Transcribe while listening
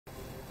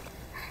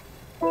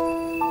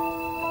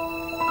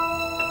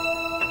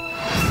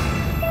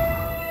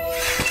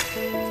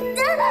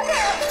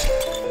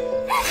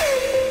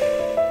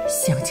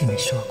乡亲们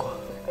说过，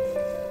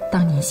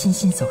当年欣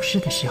欣走失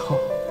的时候，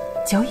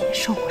脚也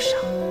受过伤。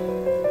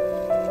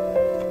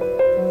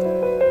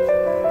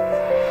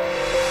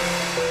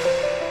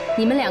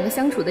你们两个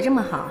相处得这么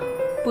好，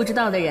不知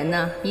道的人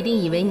呢，一定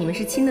以为你们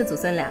是亲的祖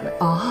孙俩呢。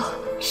哦，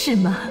是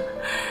吗？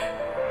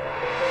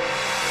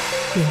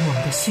连我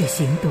们的血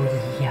型都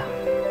一样。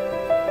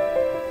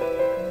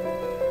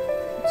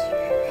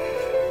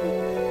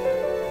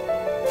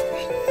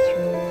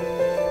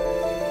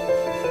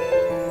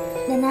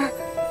奶奶，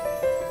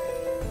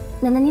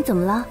奶奶，你怎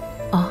么了？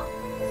哦，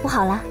我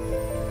好了。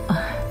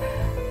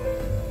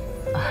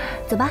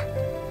走吧，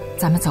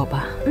咱们走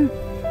吧。嗯。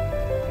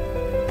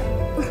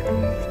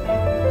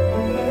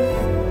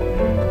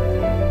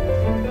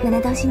奶奶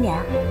当心点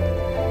啊。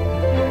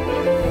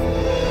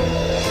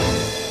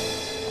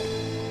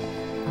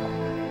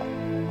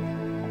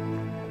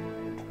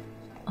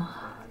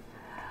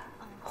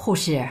护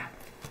士，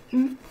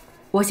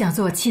我想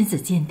做亲子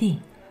鉴定。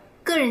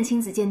个人亲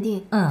子鉴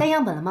定，带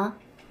样本了吗？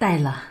带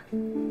了。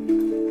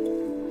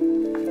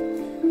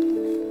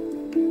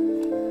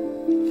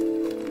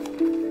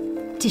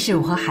这是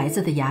我和孩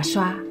子的牙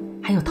刷，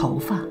还有头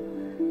发。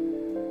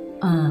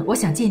我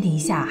想鉴定一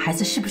下孩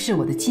子是不是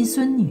我的亲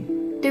孙女。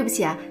对不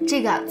起啊，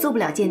这个做不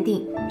了鉴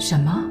定。什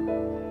么？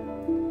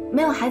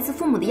没有孩子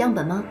父母的样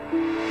本吗？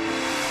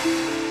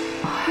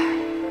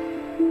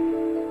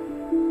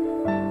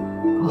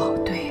哦，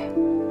对，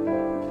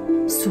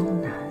苏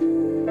南。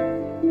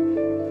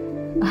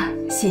啊，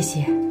谢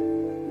谢。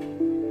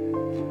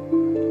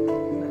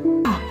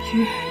皓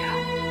月呀，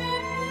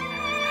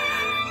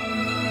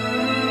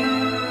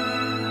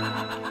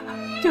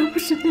要不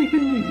是那个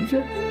女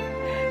人，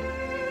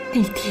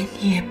那天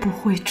你也不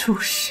会出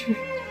事，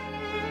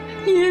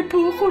也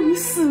不会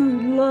死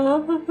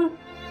了。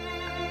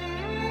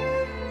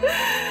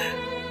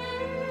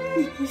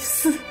你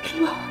死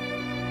了，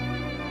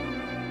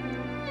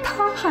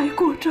他还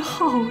过着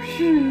好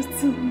日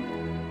子。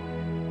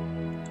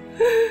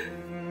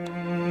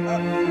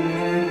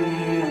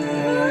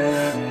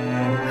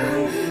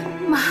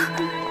妈，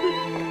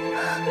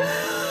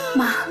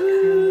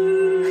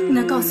你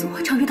能告诉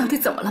我长月到底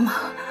怎么了吗？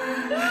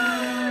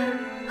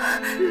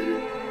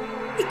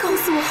你告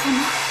诉我好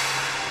吗？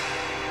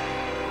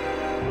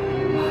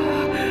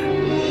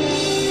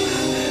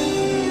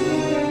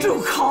住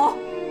口！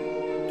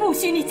不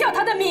许你叫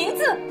他的名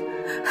字。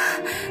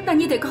那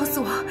你得告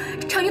诉我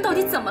长月到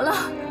底怎么了？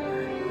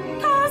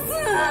他死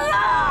了。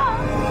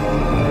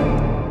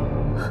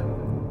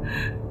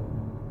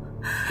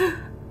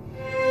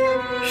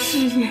实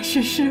验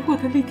室失火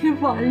的那天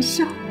晚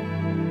上，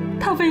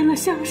他为了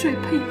香水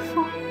配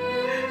方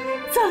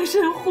葬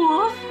身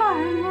火海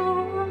了。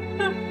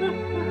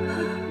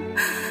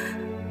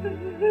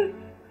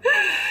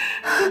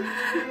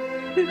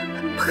不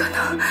可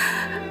能，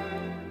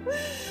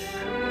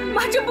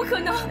妈，这不可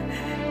能，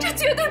这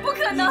绝对不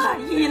可能！你满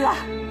意了？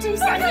这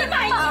下你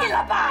满意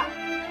了吧？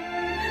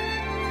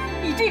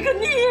你这个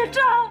孽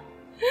障！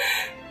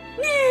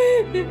你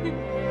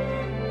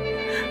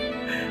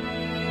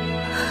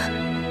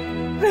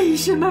为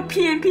什么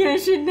偏偏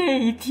是那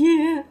一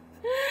天？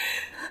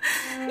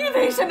你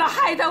为什么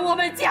害得我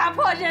们家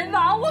破人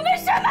亡？我们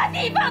什么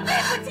地方对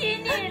不起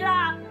你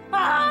了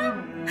啊？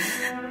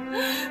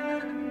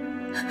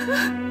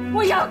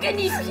我要跟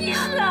你拼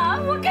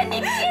了！我跟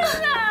你拼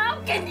了！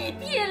我跟你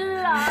拼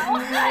了！我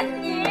恨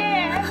你！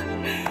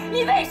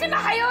你为什么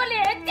还有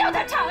脸调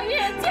他长月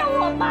叫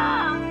我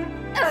妈？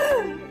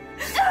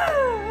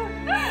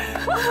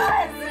我恨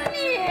死你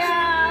呀！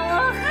我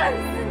恨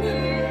死你！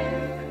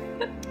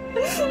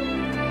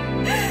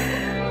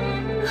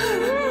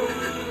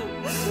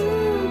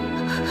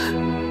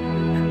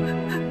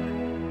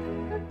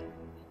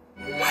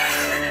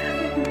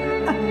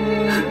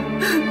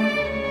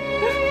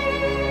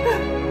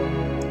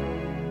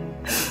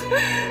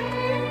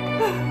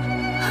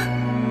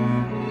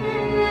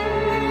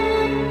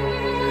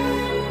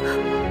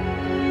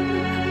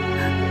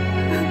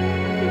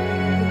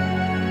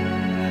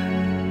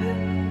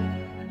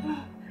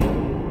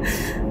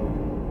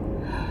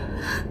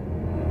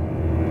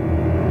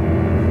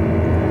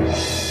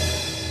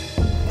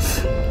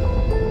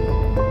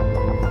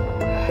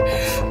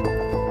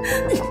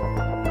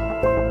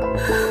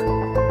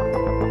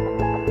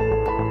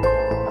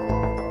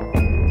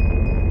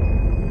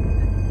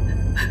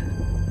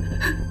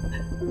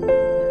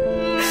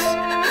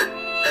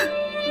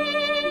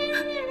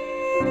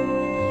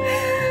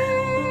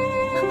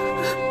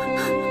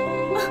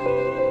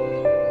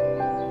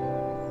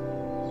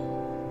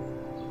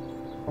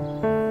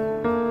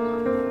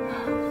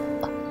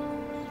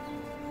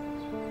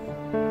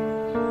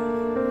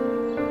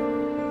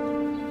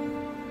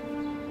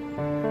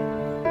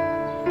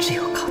只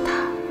有靠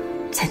它，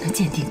才能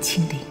鉴定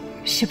清灵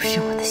是不是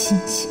我的亲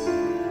戚。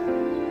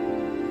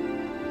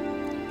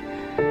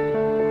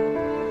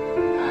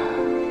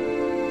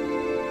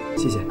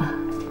谢谢。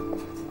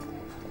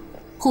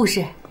护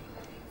士，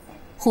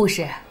护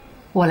士，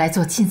我来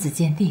做亲子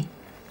鉴定，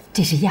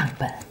这是样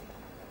本。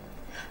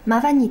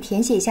麻烦你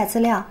填写一下资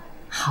料。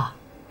好。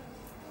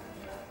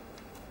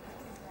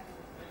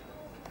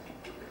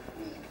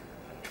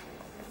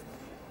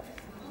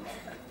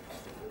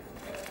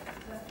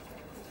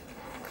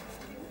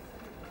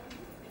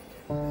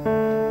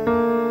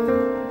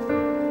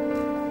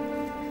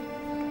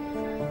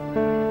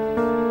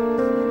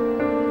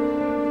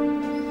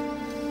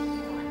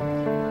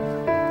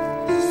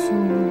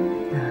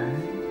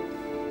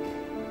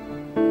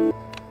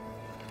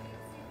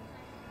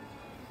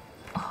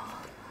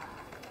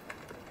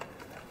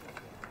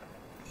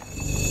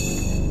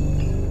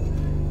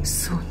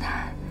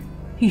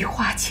羽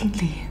化清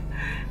零，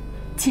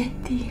坚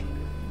定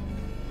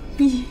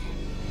一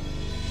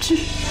致。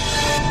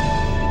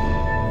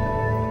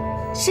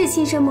是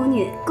亲生母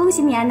女，恭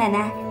喜你啊，奶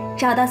奶，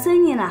找到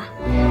孙女了。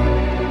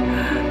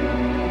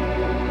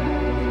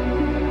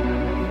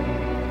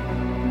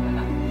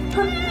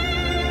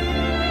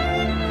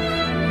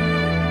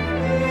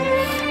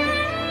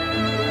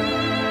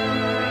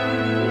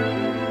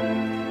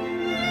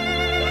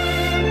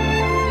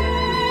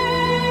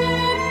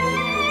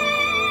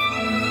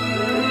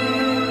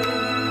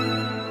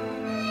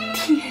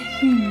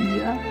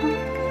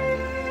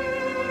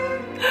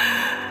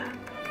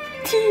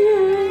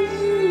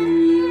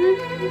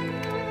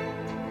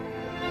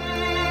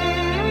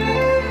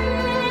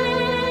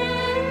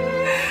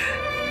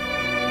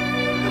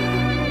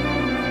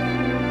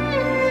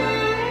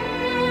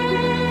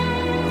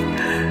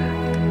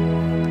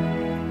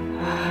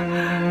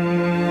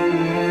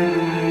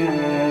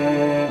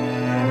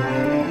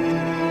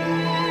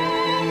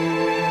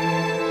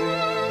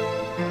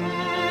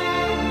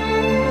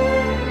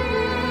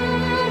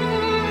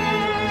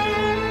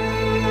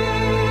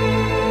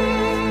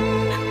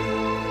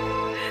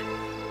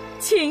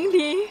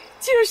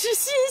就是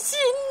欣欣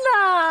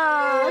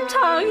呐，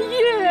长月。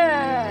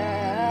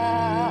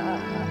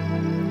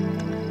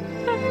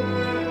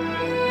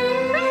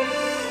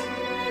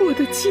我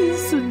的亲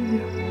孙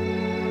女，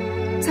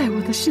在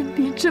我的身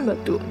边这么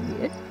多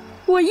年，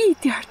我一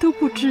点都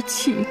不知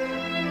情。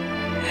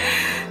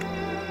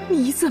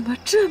你怎么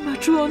这么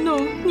捉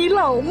弄你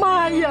老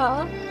妈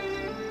呀？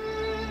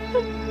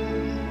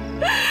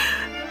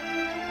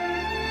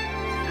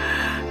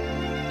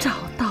找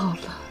到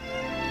了，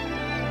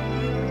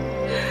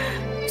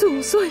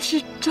总算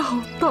是找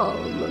到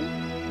了。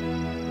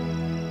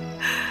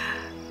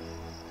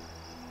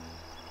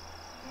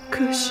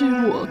可是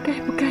我该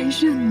不该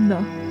认呢？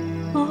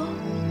啊，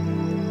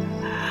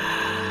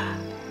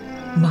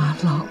妈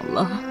老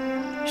了，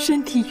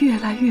身体越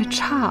来越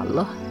差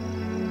了，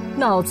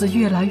脑子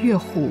越来越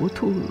糊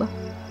涂了。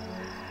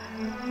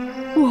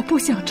我不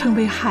想成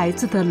为孩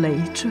子的累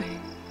赘，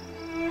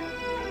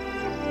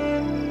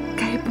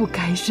该不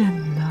该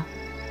认呢？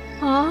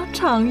啊，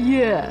长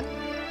月，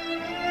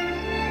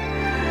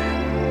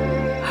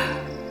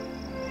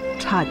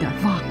差点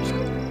忘了，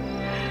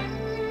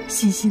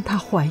欣欣她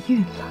怀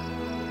孕了，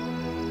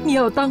你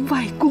要当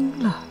外公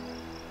了，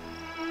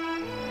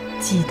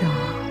记得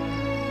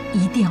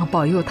一定要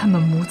保佑他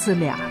们母子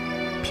俩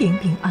平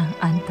平安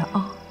安的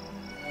啊！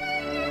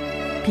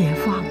别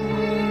忘了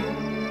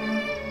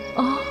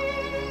啊！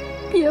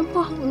别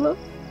忘了。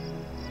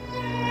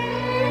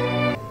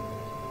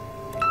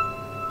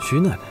徐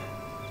奶奶，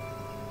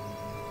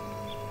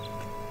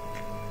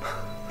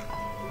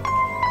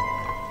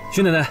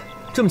徐奶奶，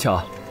这么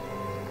巧，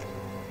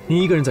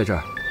您一个人在这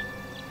儿？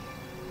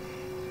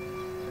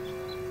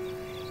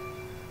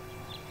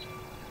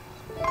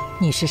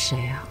你是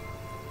谁啊？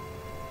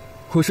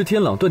我是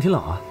天朗，段天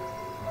朗啊，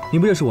您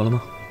不认识我了吗？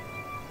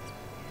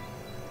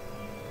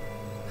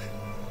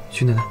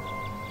徐奶奶，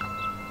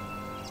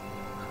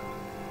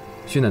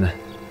徐奶奶，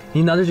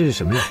您拿的这是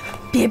什么呀？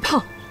别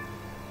碰！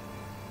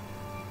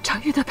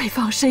长月的配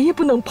方谁也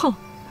不能碰。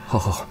好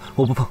好好，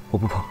我不碰，我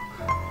不碰。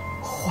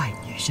坏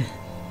女人，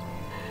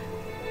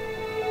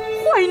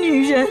坏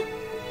女人，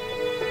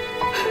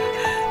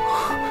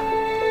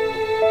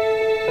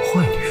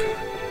坏女人。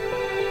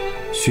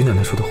徐奶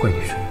奶说的坏女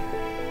人，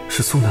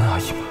是苏南阿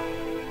姨吗？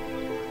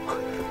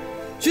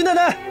徐奶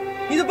奶，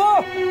你的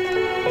包！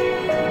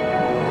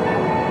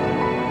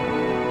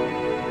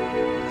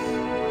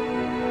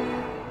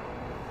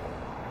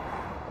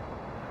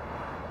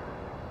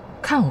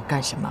看我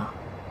干什么？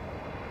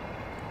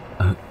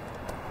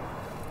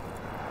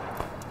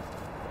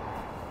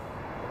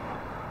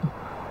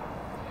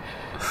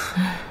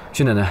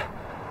徐奶奶，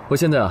我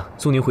现在啊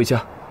送您回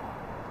家。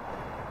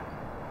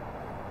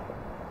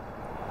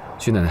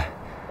徐奶奶，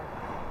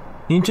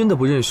您真的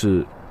不认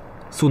识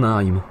苏南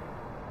阿姨吗？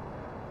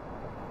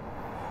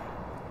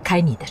开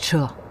你的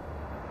车。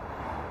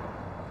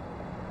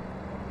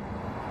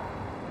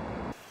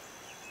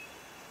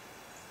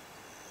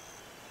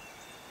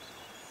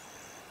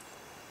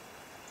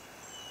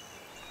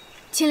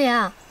青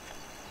莲，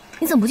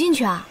你怎么不进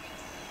去啊？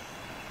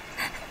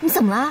你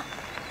怎么了？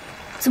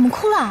怎么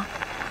哭了？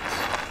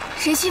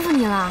谁欺负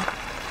你了？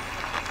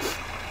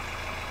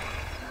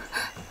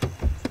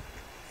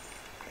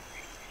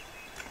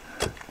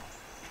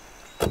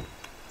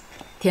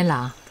天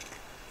朗，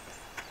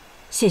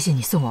谢谢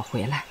你送我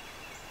回来，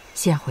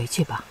先回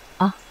去吧，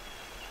啊。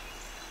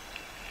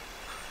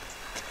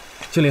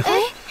青莲，哎，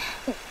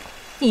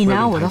你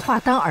拿我的话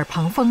当耳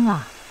旁风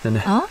啊？奶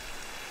奶啊，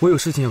我有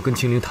事情要跟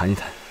青灵谈一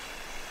谈，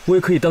我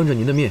也可以当着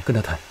您的面跟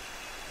她谈。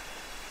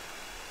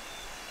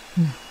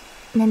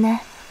奶奶，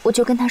我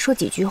就跟他说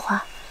几句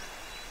话，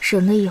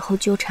省得以后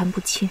纠缠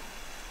不清。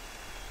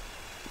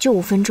就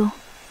5分钟。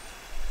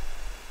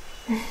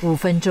5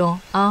分钟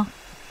啊。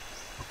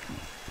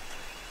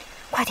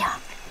快点儿。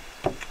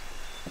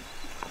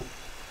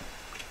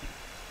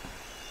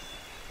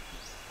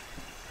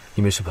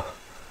你没事吧？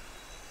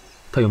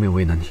他有没有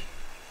为难你？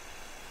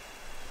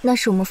那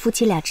是我们夫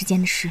妻俩之间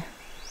的事。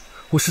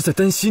我是在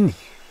担心你。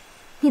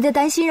你的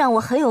担心让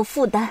我很有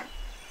负担。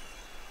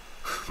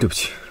对不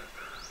起，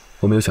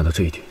我没有想到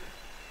这一点。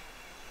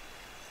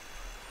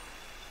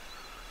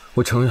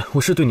我承认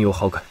我是对你有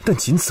好感，但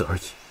仅此而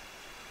已。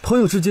朋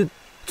友之间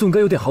总该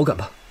有点好感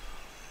吧？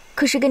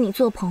可是跟你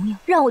做朋友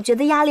让我觉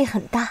得压力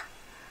很大，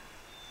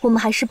我们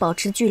还是保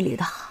持距离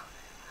的好。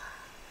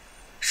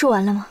说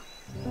完了吗？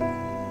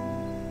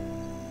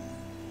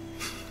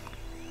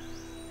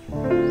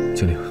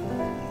精灵，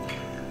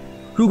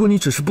如果你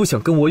只是不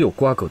想跟我有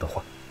瓜葛的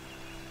话，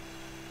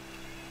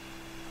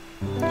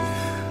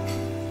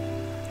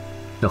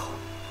那好，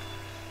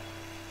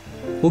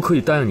我可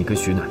以答应你跟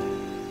徐奶奶，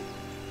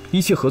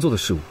一切合作的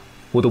事物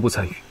我都不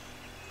参与。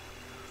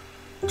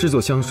制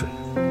作香水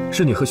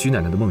是你和徐奶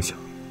奶的梦想，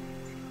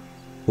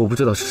我不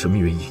知道是什么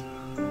原因，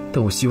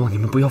但我希望你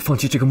们不要放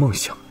弃这个梦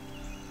想，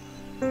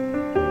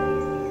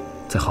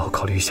再好好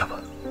考虑一下吧。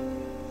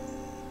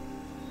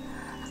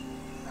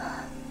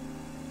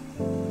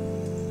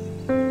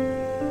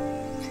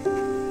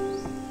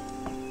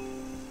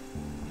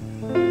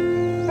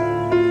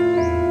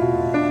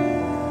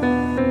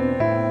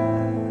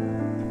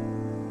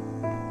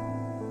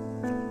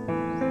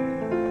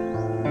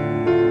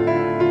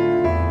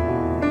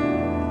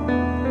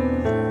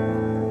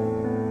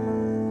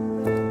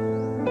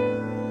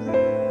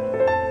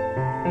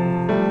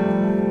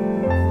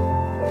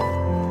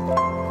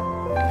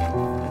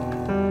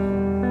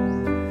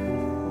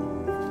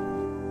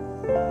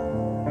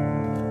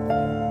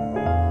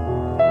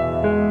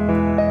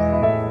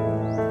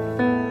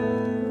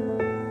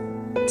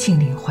青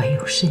灵怀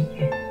有身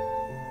孕，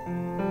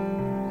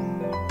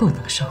不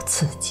能受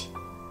刺激。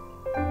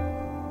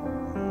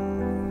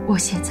我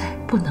现在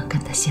不能跟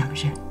她相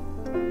认，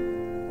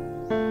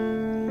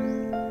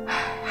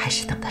还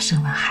是等她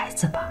生完孩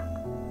子吧。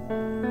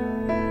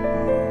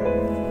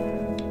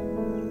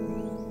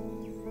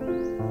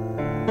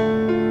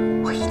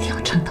我一定要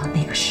撑到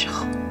那个时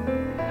候，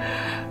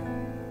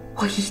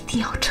我一定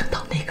要撑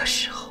到那个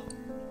时候。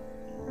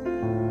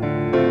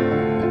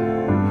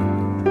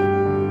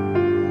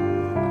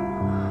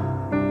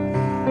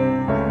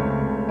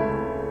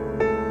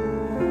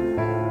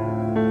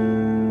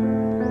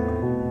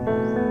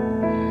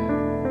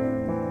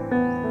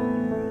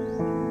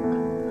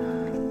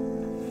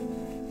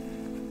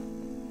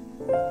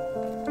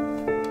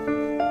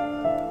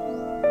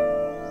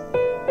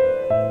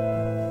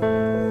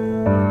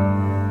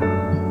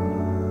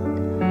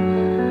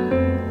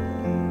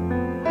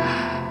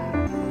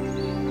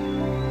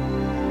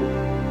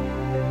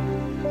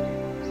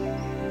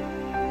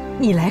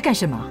你来干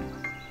什么？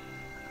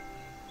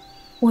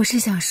我是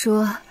想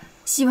说，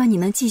希望你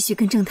能继续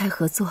跟正太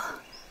合作。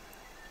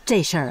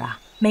这事儿啊，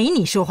没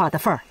你说话的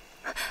份儿。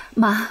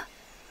妈，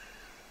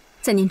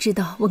在您知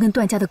道我跟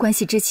段家的关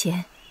系之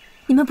前，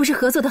你们不是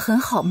合作得很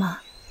好吗？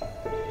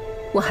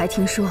我还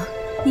听说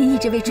您一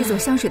直为制作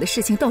香水的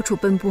事情到处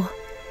奔波，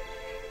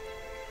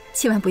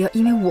千万不要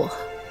因为我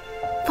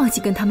放弃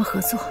跟他们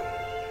合作，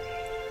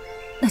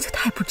那就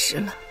太不值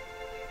了。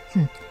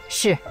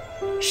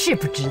是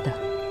不值得。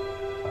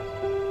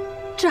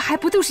这还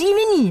不都是因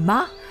为你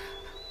吗？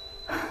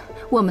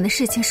我们的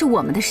事情是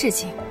我们的事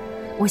情，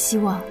我希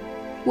望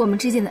我们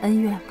之间的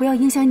恩怨不要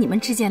影响你们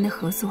之间的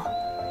合作。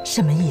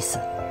什么意思？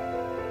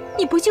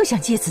你不就想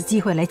借此机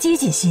会来接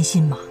近欣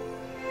欣吗？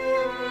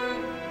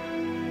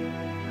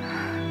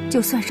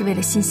就算是为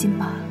了欣欣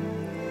吧。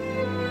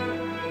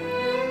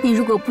你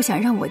如果不想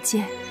让我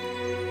见，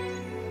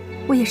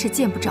我也是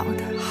见不着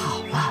的。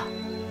好了，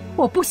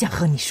我不想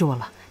和你说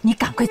了，你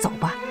赶快走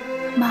吧。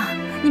妈，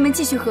你们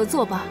继续合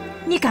作吧。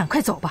你赶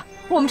快走吧，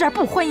我们这儿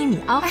不欢迎你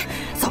啊！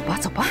走吧，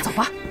走吧，走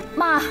吧，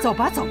妈，走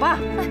吧，走吧，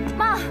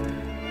妈。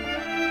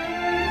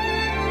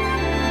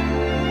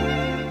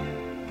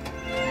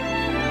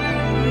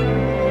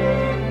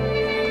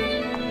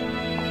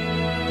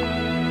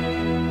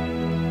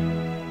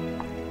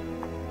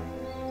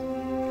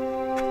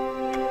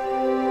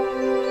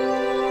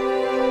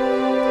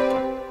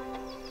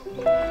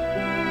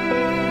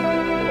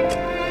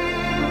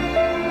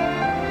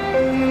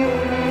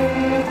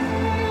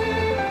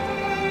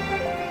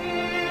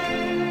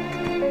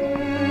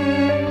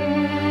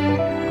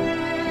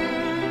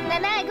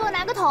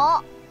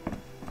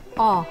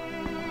哦，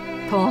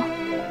桶。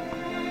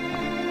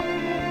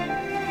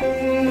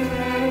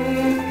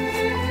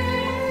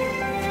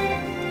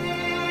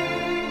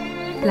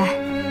来。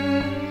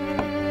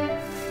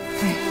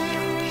哎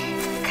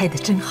呦，开得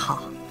真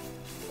好。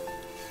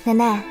奶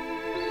奶，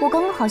我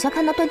刚刚好像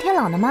看到段天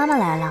朗的妈妈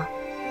来了。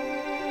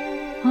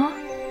啊？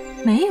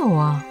没有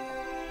啊。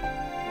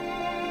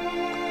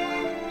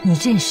你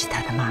认识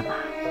他的妈妈？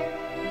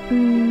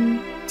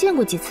见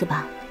过几次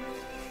吧。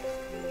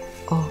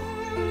哦。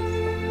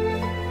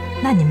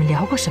那你们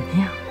聊过什么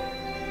呀？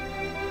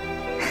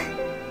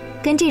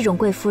跟这种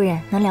贵夫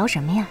人能聊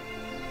什么呀？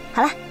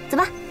好了，走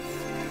吧。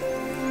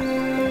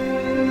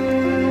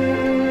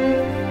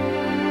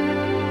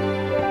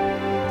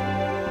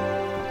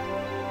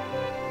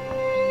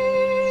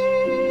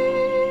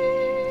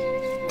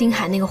丁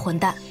海那个混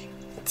蛋，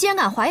竟然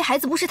敢怀疑孩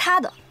子不是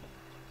他的。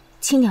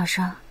轻点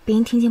声，别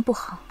人听见不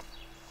好。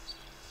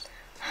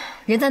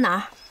人在哪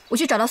儿？我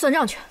去找他算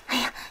账去。哎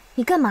呀，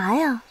你干嘛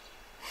呀？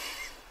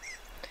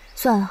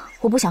算了，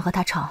我不想和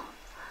他吵。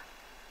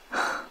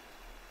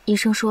医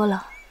生说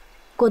了，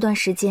过段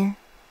时间，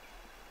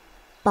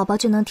宝宝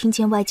就能听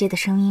见外界的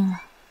声音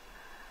了。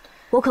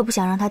我可不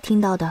想让他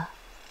听到的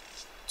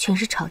全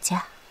是吵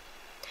架。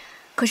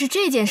可是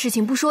这件事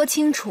情不说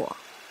清楚，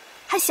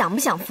还想不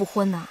想复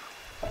婚呢？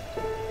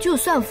就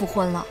算复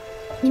婚了，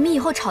你们以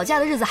后吵架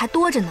的日子还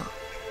多着呢。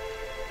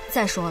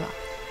再说了，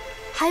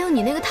还有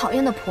你那个讨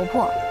厌的婆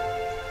婆，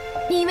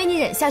你以为你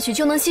忍下去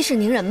就能息事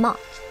宁人吗？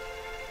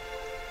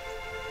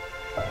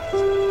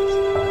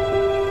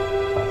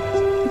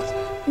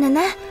奶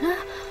奶，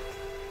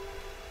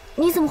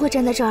你怎么会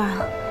站在这儿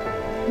啊？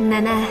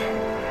奶奶，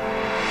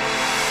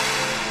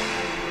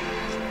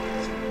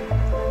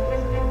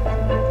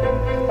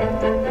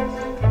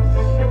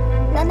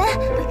奶奶，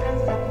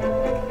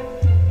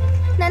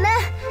奶奶，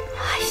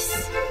哎呀！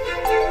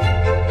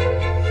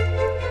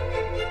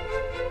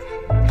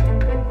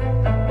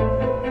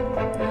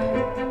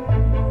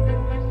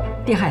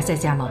丁海在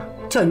家吗？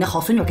叫你那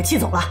好孙女给气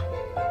走了。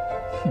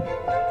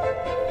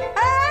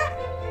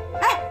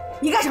哎，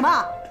你干什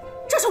么？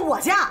这是我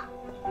家，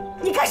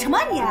你干什么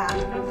你？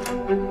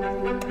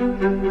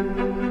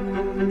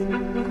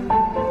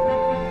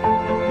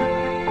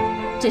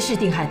这是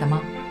丁海的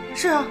吗？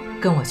是啊。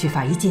跟我去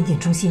法医鉴定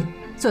中心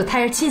做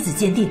胎儿亲子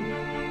鉴定。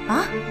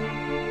啊？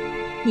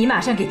你马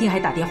上给丁海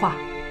打电话。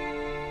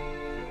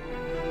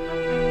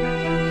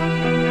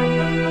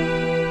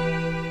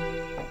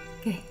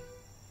给。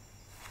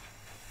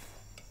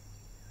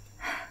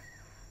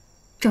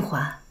振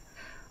华，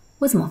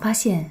我怎么发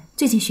现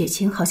最近雪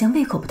晴好像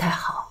胃口不太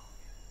好，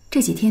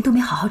这几天都没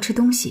好好吃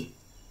东西，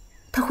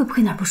她会不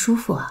会哪儿不舒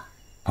服啊？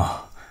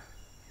啊，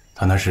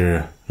她那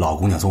是老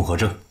姑娘综合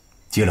症，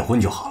结了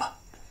婚就好了。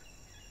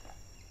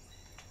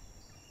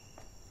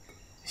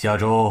下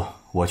周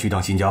我去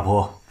趟新加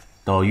坡，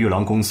到玉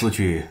郎公司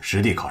去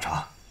实地考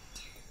察。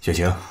雪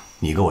晴，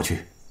你跟我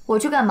去。我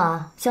去干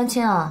嘛？相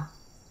亲啊？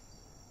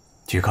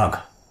去看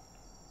看。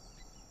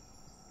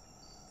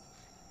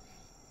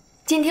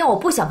今天我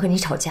不想和你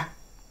吵架。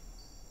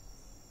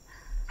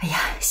哎呀，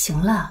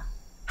行了，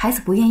孩子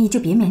不愿意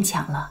就别勉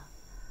强了，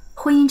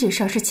婚姻这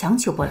事儿是强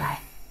求不来，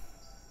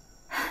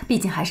毕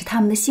竟还是他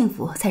们的幸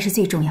福才是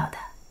最重要的。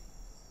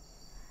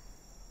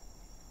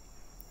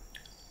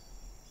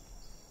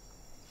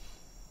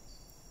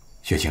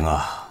雪晴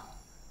啊，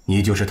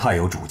你就是太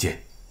有主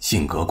见，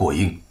性格过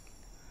硬，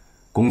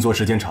工作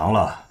时间长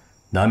了，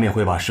难免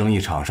会把生意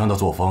场上的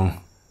作风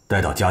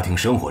带到家庭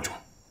生活中，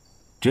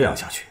这样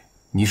下去，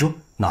你说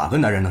哪个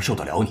男人能受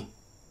得了你？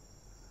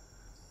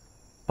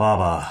爸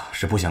爸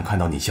是不想看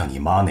到你像你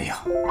妈那样。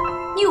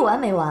你有完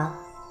没完？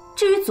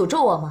至于诅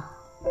咒我吗？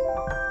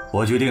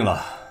我决定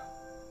了，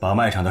把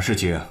卖场的事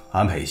情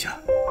安排一下，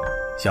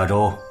下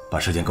周把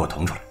时间给我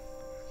腾出来。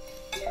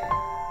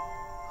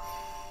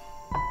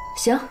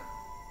行，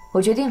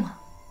我决定了，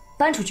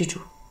搬出去住，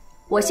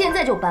我现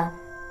在就搬，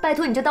拜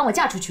托你就当我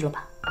嫁出去了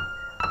吧。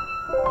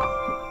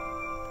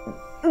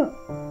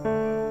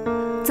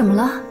怎么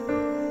了？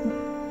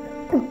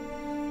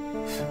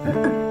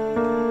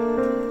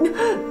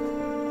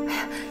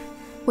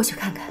我去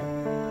看看。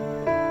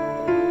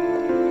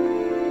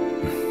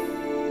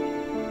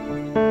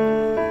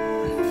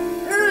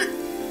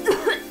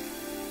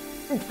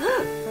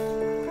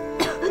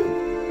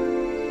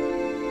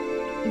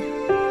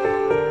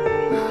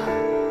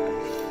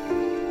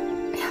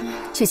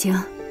雪晴，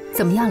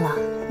怎么样了？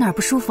哪儿不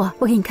舒服？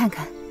我给你看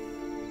看。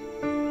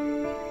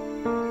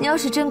你要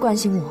是真关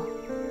心我，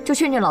就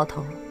劝劝老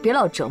头别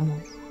老折磨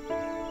我。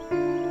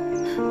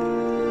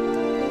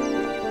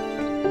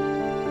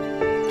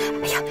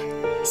哎呀，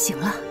行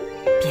了，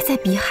别再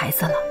逼孩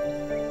子了。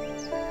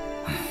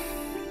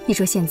你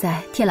说现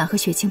在天朗和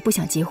雪晴不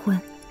想结婚，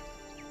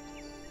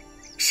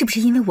是不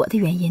是因为我的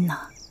原因呢？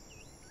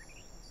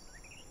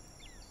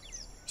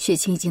雪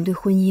晴已经对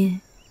婚姻、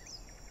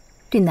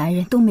对男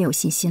人都没有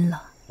信心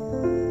了。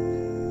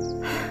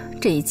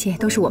这一切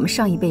都是我们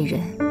上一辈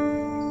人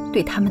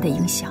对他们的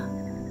影响。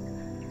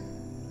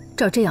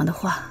照这样的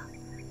话，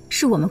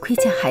是我们亏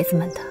欠孩子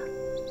们的。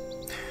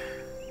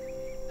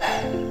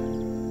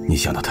你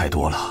想的太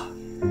多了，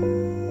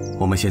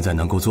我们现在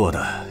能够做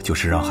的就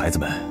是让孩子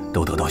们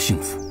都得到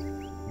幸福。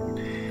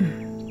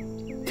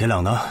天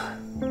朗呢？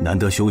难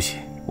得休息，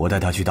我带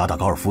他去打打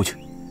高尔夫去。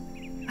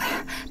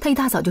他一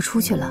大早就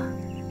出去了。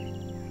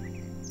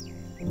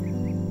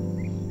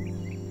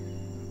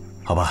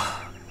好吧，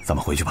咱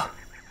们回去吧。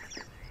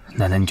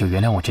奶奶，你就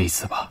原谅我这一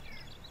次吧，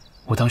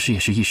我当时也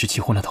是一时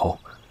气昏了头，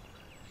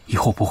以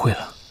后不会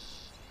了。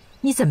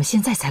你怎么现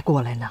在才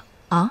过来呢？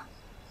啊？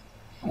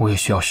我也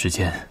需要时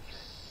间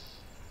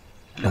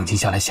冷静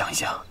下来想一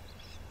想。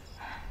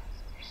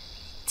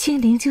青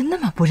灵就那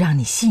么不让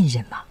你信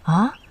任吗？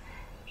啊？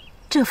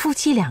这夫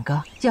妻两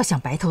个要想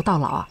白头到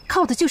老啊，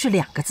靠的就是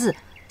2个字：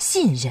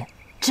信任，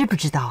知不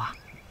知道啊？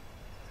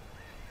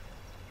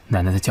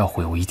奶奶的教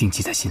诲我一定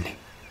记在心里。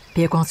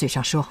别光嘴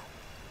上说，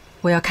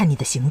我要看你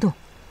的行动。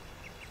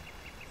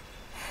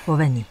我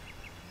问你，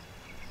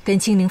跟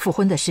青灵复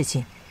婚的事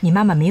情，你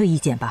妈妈没有意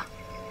见吧？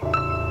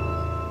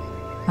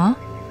啊？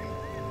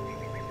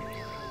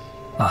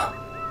啊。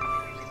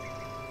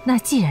那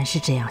既然是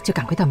这样，就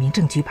赶快到民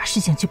政局把事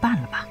情去办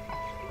了吧。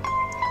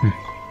嗯。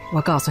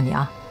我告诉你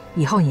啊，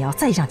以后你要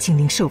再让青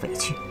灵受委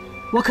屈，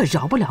我可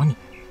饶不了你，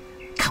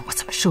看我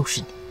怎么收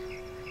拾你。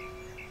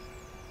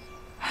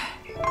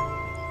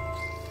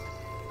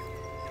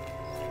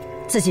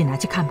自己拿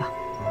去看吧。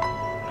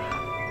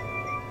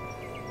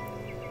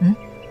嗯。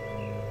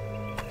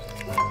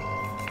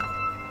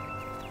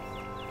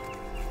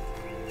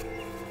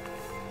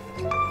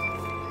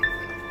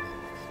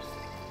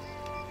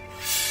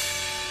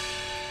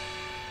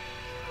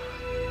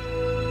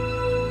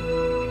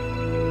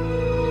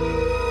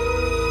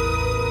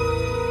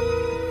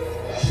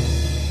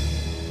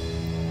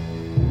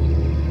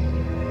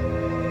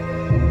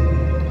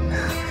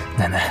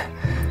奶奶，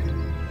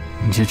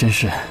你这真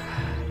是，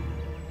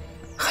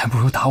还不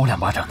如打我2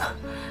巴掌呢。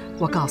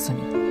我告诉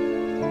你，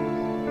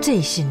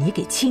这是你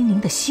给青灵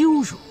的羞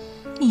辱，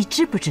你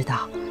知不知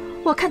道？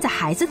我看在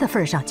孩子的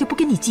份上就不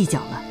跟你计较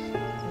了，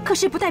可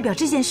是不代表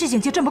这件事情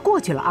就这么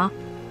过去了啊！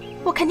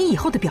我看你以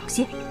后的表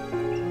现。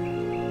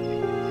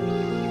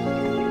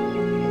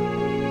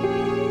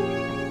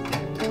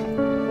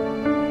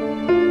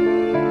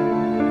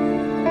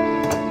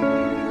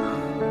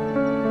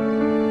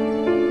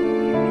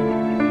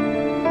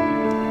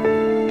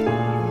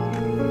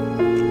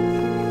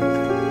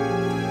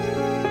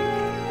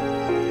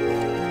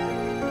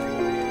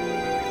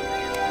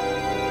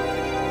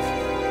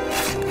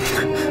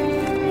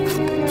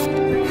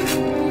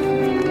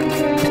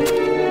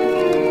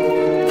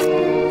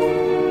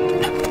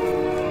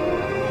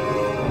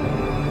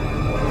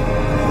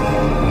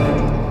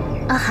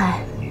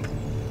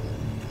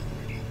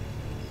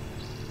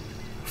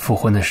复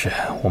婚的事，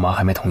我妈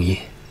还没同意。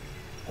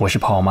我是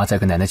怕我妈再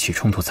跟奶奶起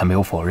冲突，才没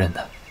有否认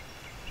的。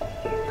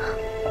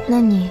那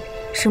你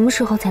什么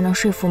时候才能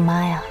说服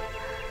妈呀？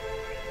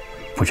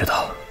不知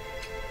道。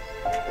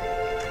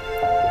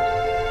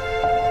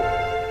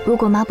如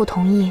果妈不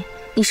同意，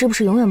你是不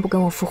是永远不跟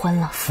我复婚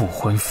了？复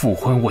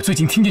婚，我最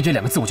近听见这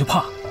2个字我就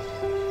怕。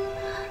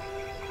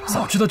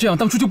早知道这样，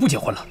当初就不结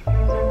婚了。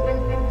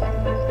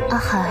阿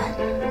海。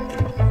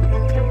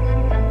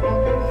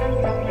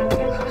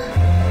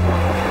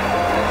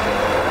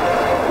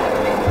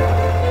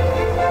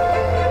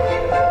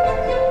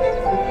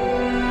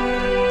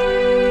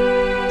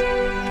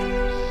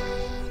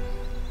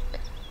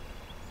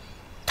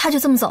他就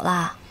这么走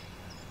了？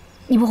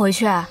你不回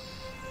去？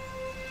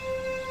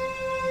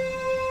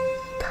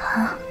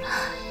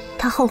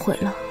他后悔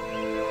了。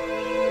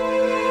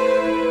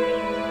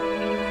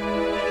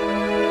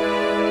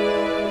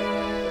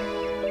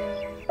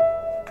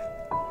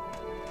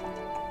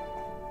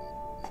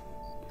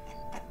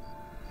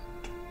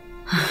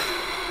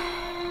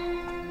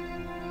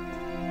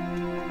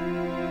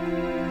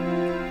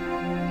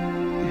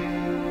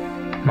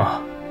妈，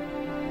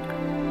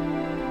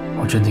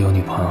我真的有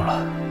女朋友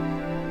了。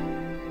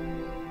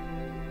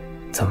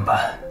怎么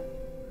办？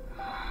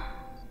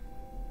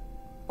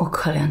我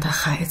可怜的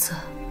孩子，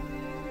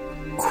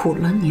苦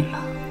了你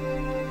了。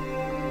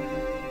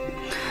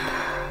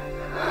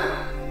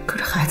可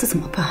是孩子怎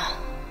么办？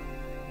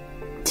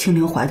青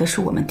灵怀的是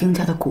我们丁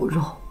家的骨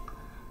肉，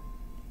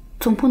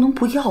总不能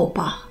不要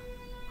吧？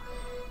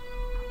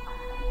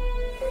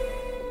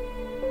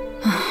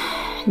唉，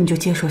你就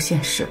接受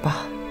现实吧。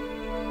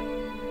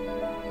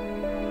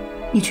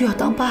你就要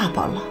当爸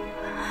爸了。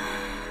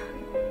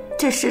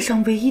这世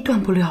上唯一断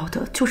不了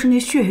的就是那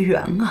血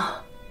缘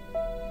啊！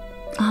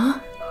啊！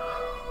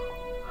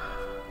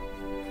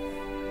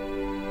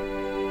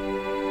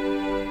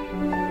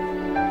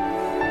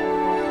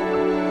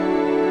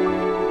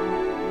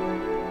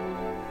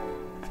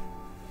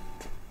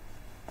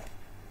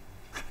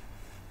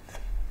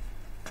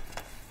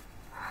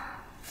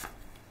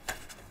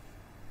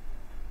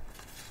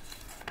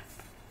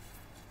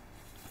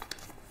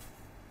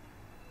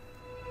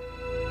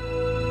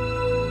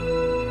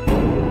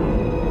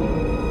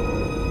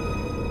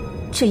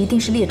这一定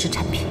是劣质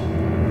产品。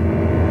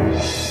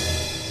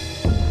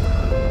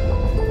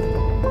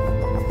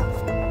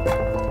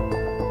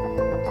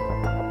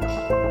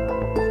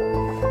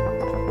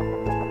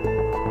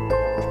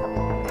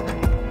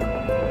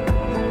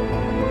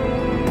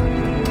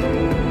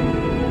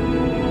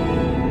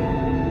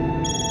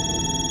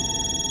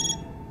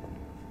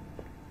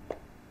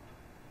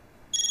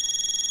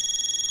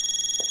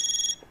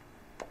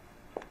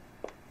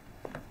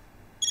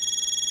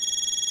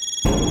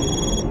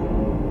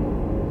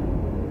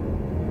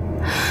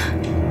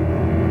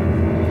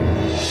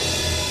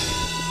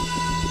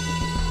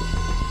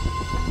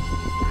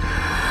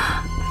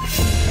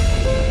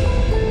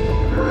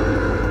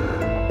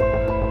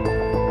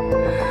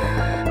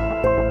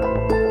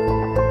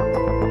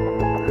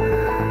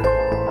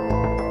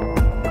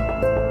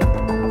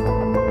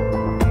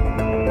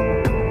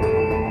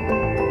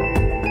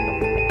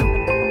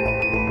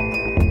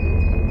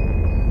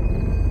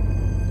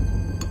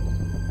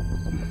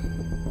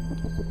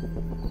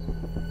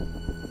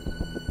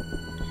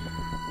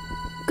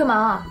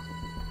嘛？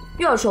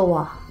又要说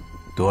我？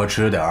多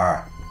吃点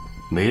儿，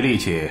没力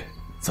气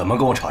怎么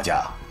跟我吵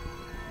架？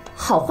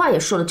好话也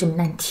说得这么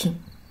难听。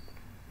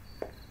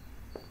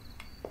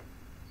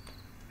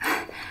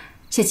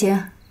雪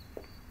晴，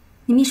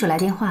你秘书来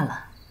电话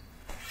了。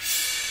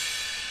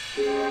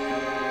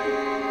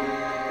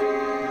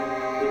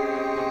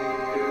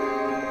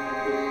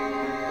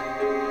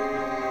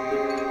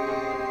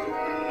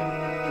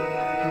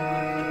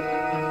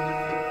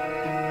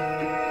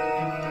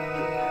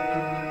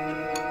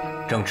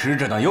正吃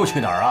着呢，又去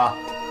哪儿啊？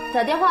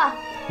打电话。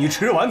你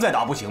吃完再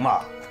打不行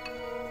吗？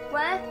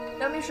喂，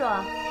刘秘书。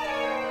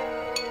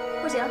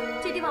不行，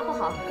这地方不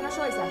好，跟他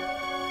说一下。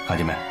看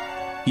见没？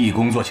一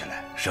工作起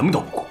来什么都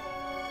不顾，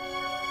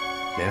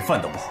连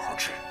饭都不好好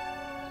吃。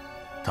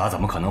他怎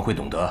么可能会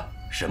懂得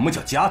什么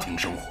叫家庭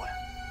生活呀？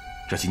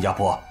这新加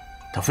坡，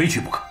他非去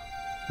不可。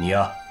你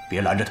呀，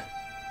别拦着他。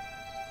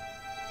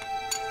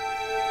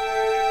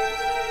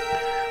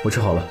我吃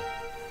好了。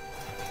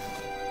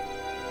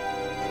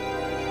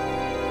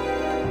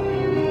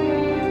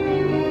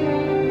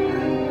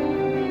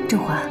振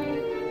华，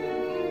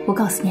我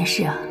告诉你件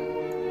事啊，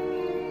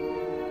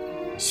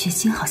雪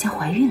晴好像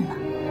怀孕了。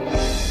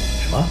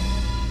什么？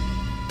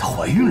她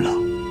怀孕了？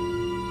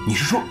你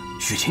是说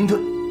雪晴她？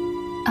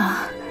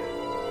啊，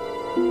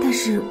但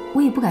是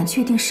我也不敢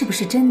确定是不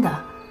是真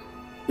的，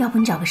要不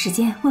你找个时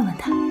间问问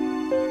她。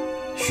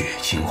雪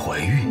晴怀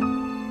孕？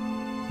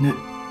那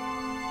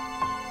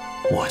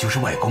我就是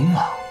外公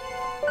啊。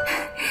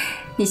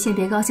你先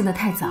别高兴得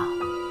太早，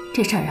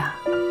这事儿啊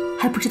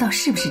还不知道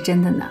是不是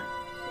真的呢。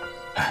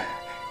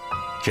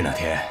这两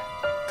天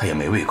他也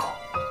没胃口，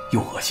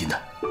又恶心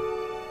的，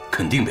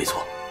肯定没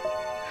错。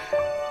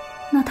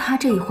那她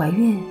这一怀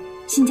孕，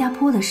新加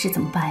坡的事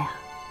怎么办呀？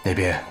那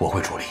边我会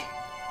处理。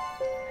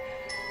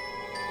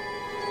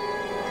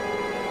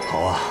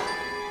好啊，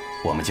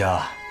我们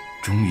家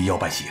终于要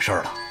办喜事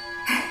了。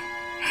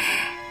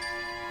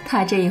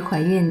她这一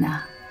怀孕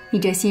呢，你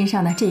这心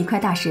上的这一块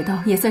大石头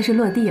也算是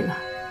落地了。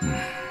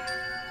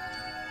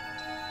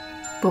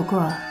不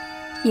过，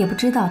也不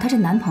知道她这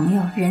男朋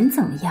友人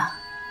怎么样。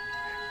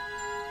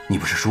你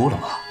不是说了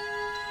吗？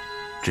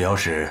只要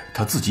是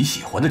她自己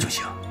喜欢的就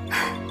行。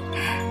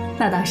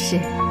那倒是。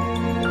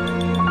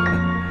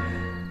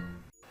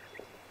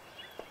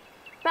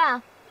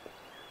爸，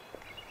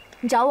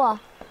你找我？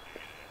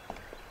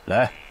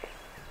来，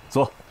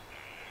坐。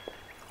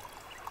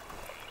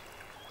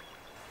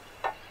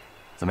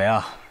怎么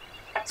样？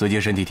最近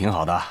身体挺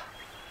好的。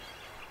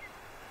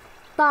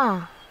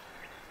爸，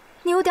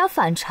你有点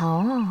反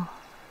常啊。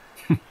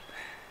哼，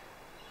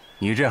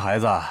你这孩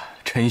子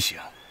真行，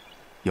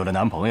有了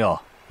男朋友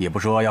也不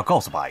说要告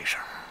诉爸一声，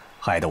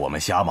害得我们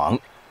瞎忙。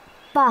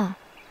爸，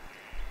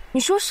你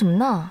说什么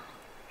呢？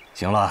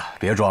行了，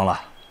别装了，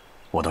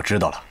我都知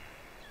道了。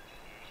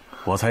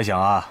我猜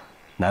想啊，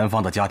男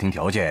方的家庭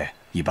条件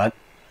一般，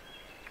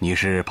你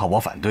是怕我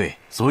反对，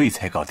所以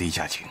才搞地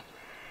下情。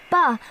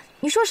爸，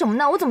你说什么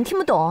呢？我怎么听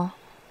不懂？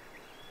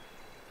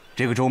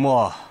这个周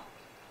末，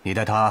你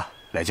带他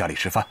来家里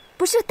吃饭。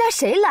不是，带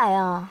谁来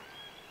啊？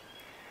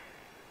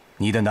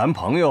你的男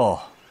朋友，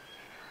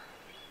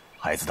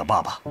孩子的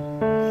爸爸。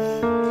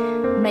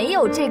没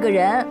有这个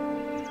人。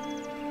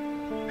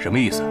什么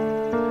意思？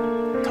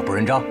他不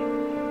认账？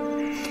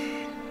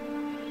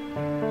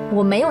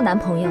我没有男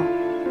朋友，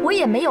我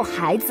也没有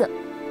孩子。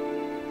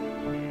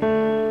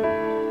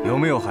有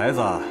没有孩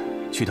子，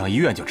去趟医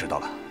院就知道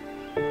了。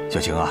小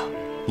晴啊，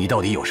你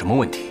到底有什么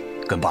问题？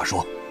跟爸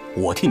说，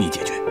我替你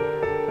解决。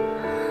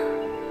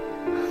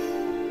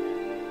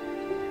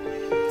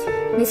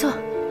没错，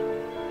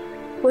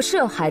我是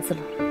有孩子了，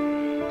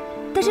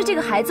但是这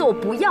个孩子我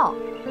不要。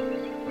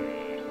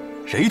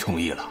谁同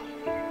意了？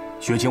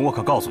雪晴，我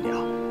可告诉你啊，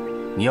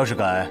你要是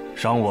敢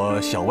伤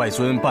我小外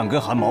孙半根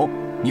汗毛，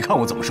你看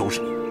我怎么收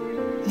拾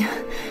你。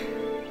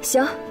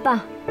行，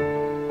爸，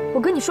我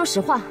跟你说实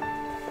话，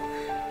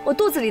我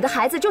肚子里的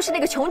孩子就是那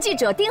个穷记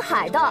者丁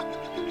海的。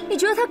你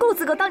觉得他够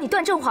资格当你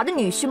段振华的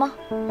女婿吗？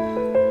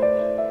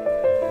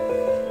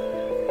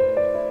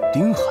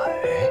丁海？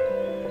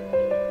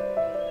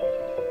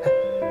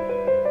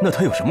那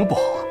他有什么不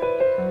好啊？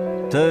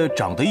他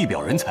长得一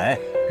表人才，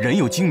人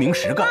又精明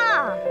实干。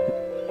爸，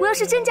我要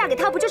是真嫁给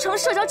他，不就成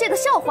社交界的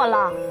笑话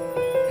了？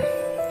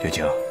雪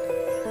晴，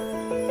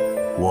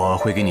我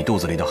会给你肚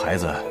子里的孩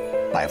子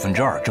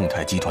2%正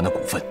泰集团的股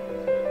份，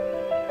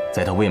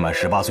在他未满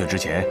18岁之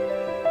前，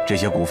这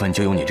些股份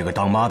就由你这个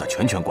当妈的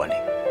全权管理。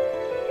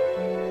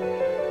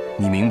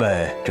你明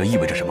白这意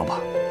味着什么吧？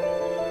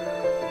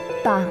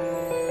爸，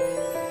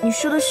你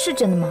说的是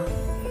真的吗？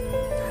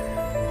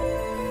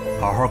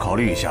好好考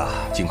虑一下，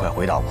尽快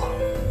回答我。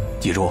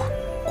记住，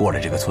过了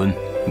这个村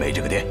没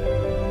这个店。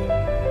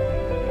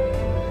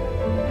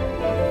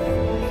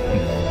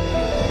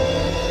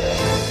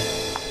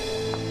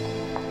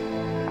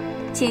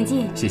请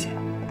进。谢谢。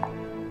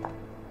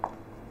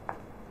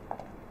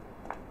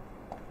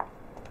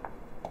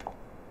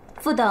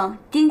副董，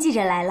丁记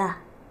者来了。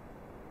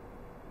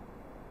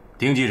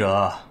丁记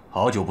者，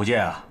好久不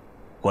见啊，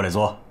过来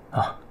坐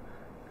啊。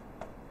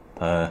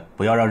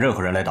不要让任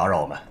何人来打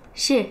扰我们，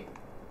是。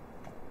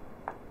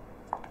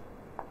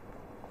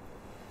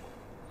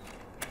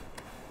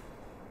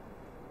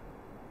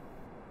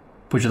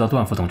不知道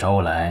段副总找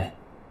我来，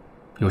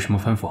有什么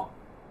吩咐？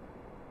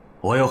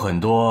我有很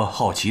多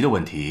好奇的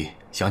问题，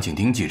想请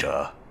丁记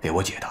者给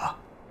我解答。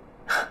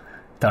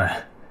当然。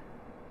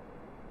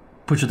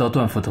不知道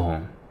段副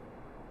总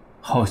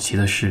好奇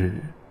的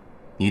是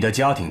你的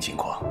家庭情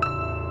况。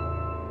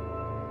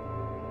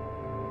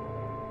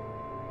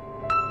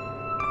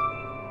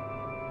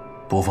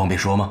不方便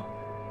说吗？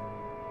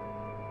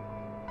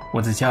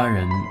我的家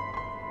人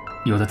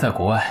有的在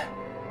国外，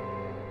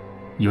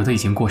有的已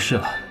经过世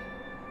了，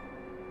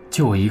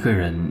就我一个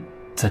人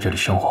在这里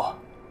生活。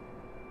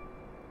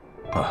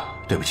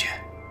对不起。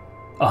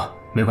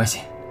没关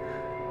系。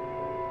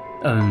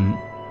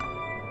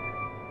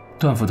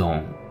段副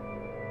总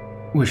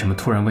为什么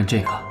突然问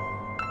这个？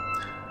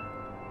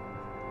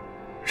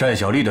单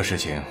小丽的事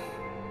情，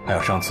还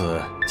有上次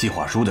计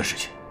划书的事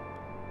情，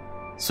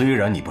虽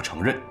然你不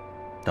承认，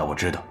但我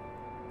知道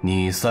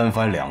你3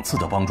番2次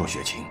的帮助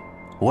雪晴，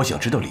我想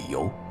知道理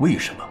由，为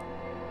什么？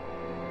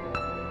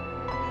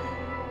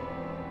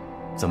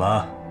怎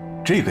么，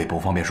这个也不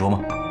方便说吗？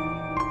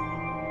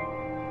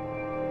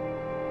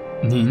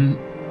您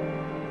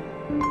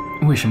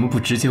为什么不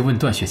直接问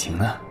段雪晴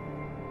呢？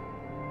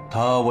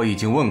我已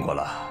经问过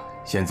了，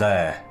现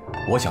在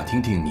我想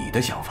听听你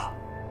的想法。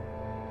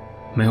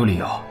没有理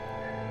由，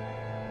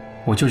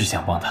我就是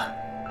想帮他。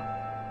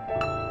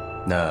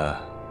那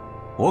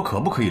我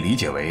可不可以理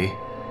解为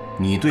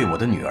你对我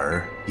的女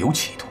儿有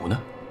企图呢？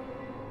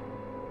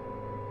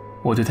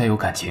我对她有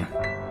感情，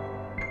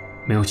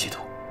没有企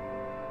图。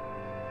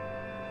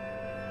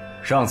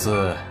上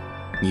次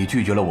你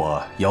拒绝了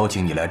我邀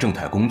请你来正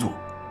泰工作，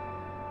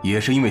也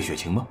是因为雪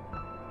晴吗？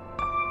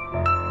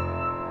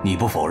你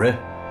不否认？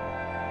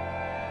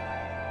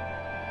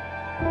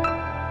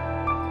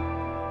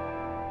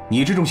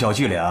你这种小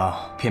伎俩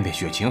骗骗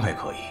雪晴还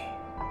可以，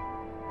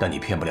但你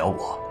骗不了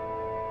我。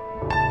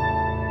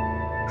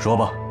说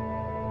吧，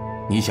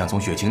你想从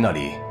雪晴那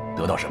里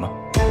得到什么？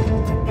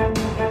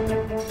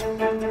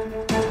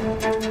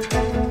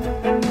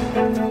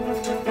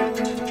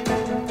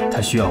她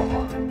需要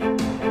我，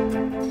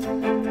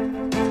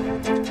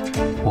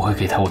我会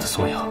给她我的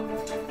所有。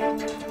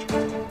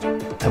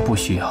她不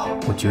需要，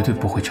我绝对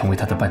不会成为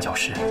她的绊脚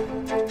石。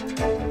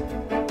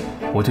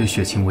我对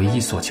雪晴唯一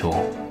所求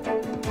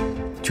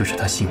就是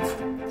她幸福，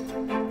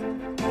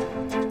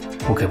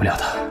我给不了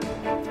她。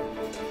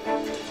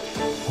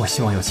我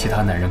希望有其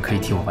他男人可以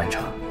替我完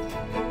成。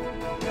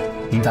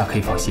您大可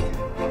以放心，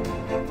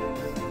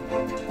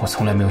我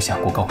从来没有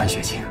想过高攀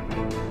雪晴。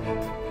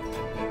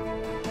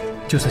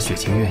就算雪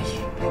晴愿意，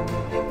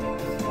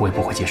我也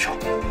不会接受。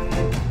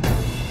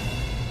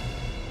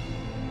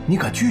你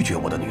敢拒绝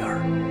我的女儿？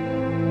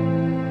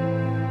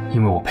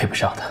因为我配不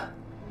上她，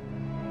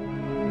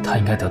她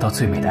应该得到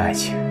最美的爱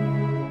情。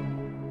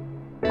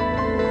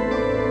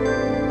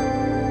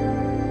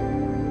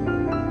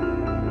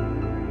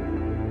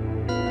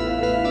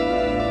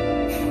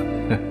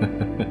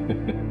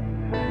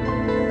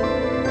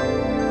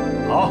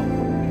好，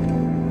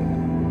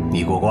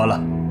你过关了。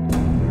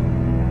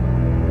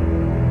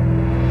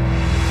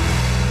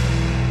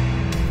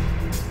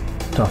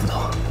段副总，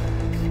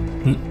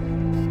你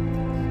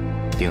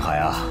丁海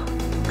啊，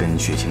跟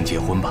雪晴结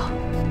婚吧，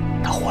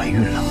她怀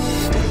孕了。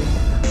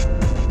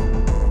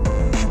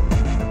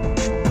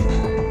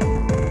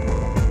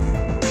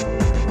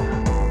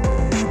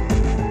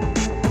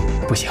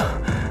不行，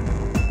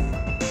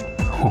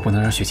我不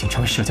能让雪晴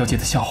成为社交界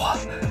的笑话。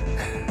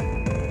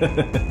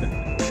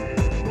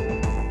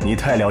你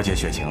太了解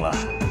雪晴了。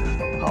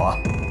好啊，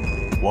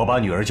我把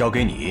女儿交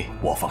给你，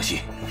我放心。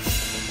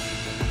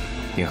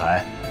丁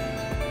海，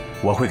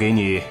我会给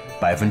你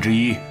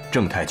1%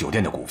正泰酒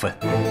店的股份，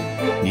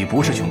你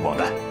不是穷光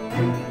蛋，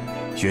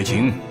雪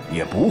晴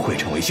也不会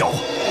成为笑话。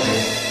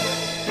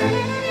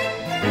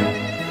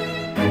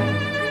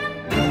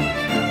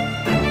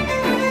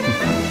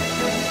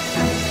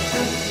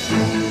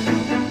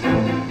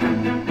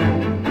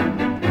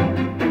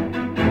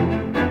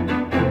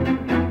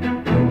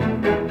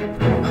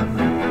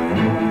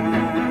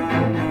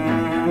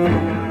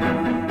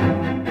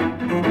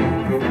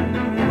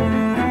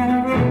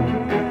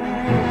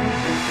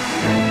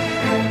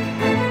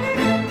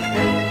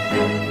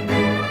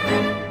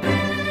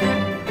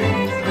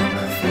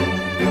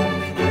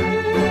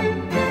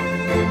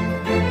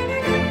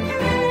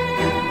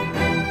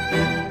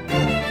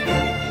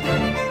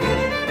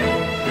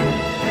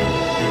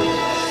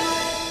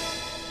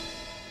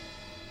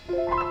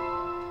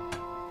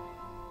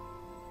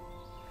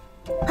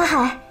阿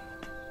海，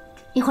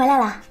你回来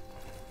啦？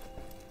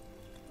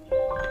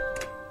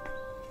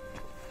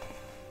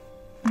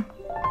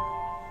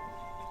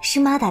是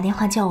妈打电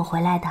话叫我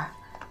回来的，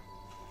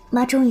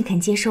妈终于肯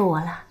接受我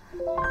了，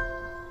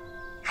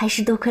还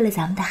是多亏了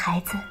咱们的孩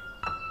子。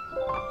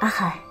阿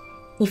海，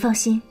你放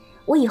心，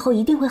我以后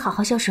一定会好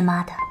好孝顺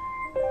妈的。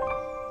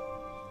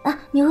啊，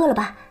你饿了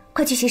吧？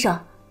快去洗手，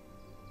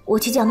我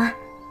去叫妈。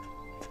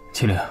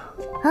秦岭。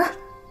啊？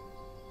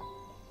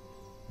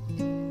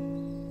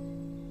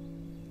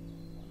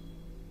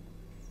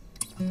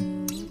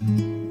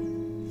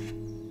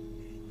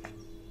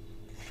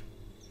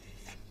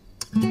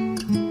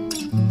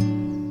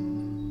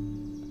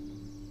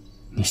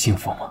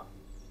福吗？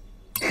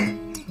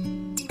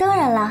当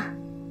然啦，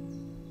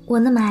我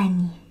那么爱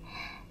你。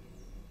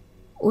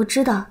我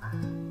知道，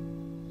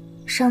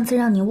上次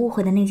让你误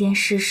会的那件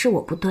事是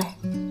我不对，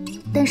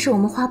但是我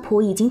们花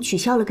圃已经取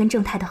消了跟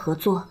正太的合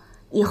作，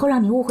以后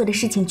让你误会的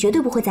事情绝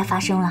对不会再发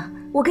生了。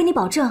我跟你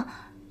保证，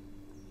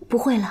不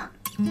会了。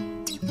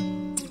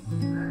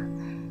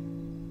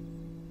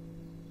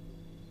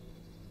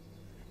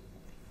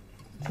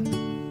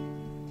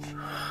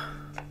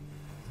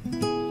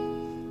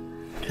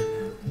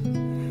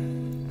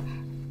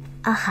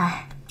阿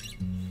海，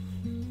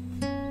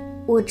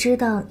我知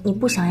道你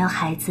不想要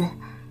孩子，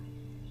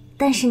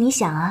但是你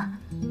想啊，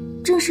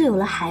正是有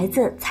了孩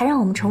子，才让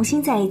我们重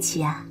新在一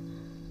起啊。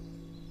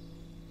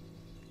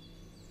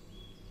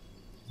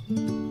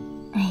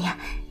哎呀，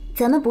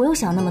咱们不用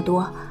想那么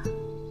多，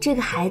这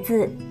个孩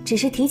子只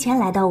是提前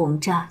来到我们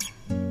这儿，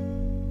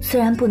虽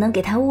然不能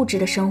给他物质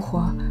的生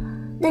活，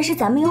但是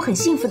咱们有很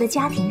幸福的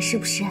家庭，是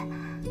不是？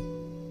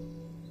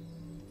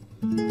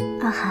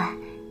阿海，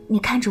你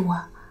看着我。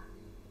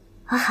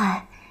阿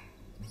海，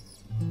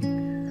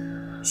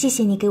谢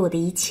谢你给我的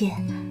一切，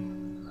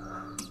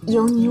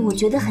有你我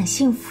觉得很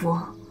幸福。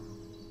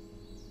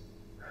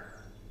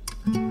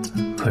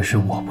可是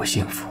我不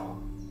幸福，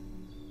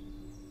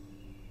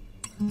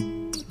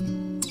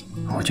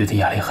我觉得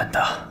压力很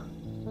大。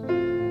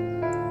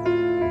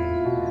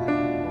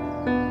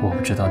我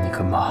不知道你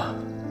跟妈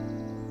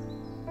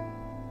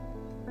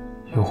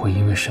又会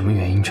因为什么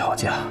原因吵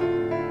架。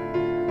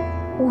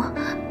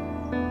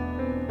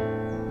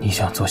你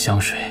想做香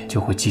水，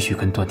就会继续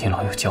跟段天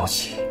朗有交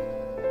集。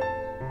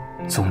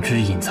总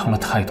之，隐藏了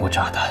太多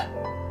炸弹。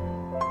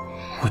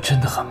我真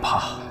的很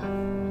怕，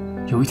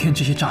有一天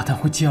这些炸弹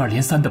会接二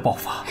连三的爆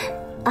发。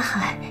阿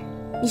海，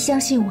你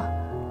相信我，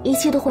一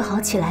切都会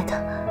好起来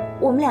的，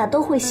我们俩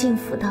都会幸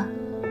福的。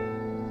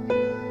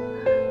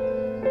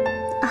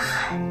阿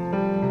海，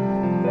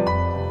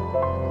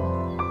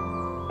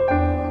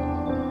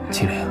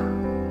麒麟，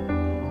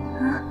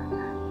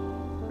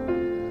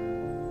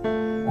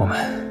我们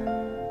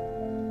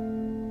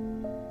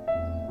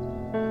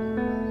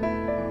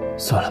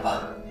算了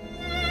吧。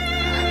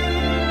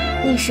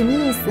你什么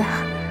意思啊？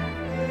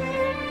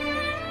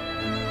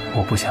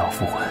我不想要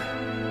复婚，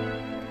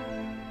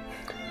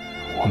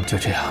我们就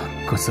这样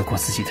各自过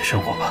自己的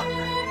生活吧。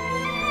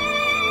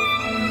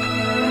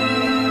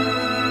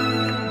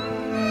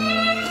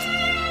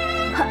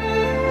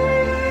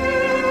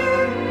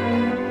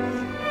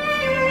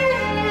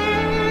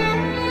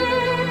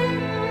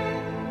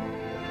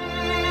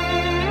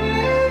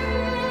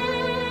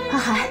阿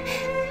海，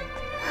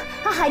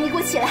阿海，你给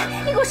我起来！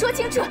你给我说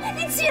清楚！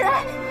你起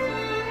来！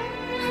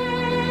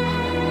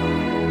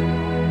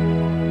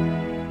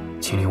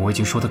麒麟，我已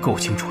经说得够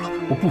清楚了，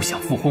我不想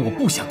复婚，我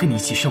不想跟你一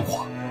起生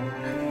活。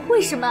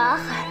为什么，阿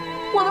海？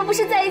我们不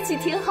是在一起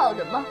挺好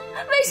的吗？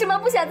为什么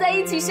不想在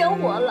一起生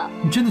活了？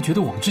你真的觉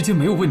得我们之间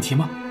没有问题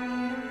吗？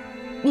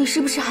你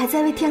是不是还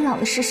在为天朗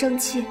的事生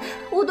气？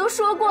我都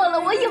说过了，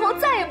我以后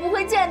再也不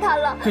会见他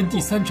了。跟第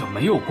三者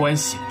没有关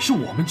系，是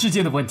我们之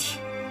间的问题。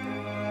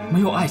没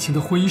有爱情的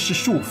婚姻是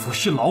束缚，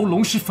是牢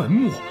笼，是坟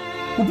墓。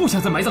我不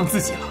想再埋葬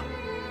自己了。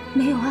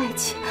没有爱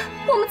情，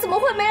我们怎么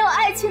会没有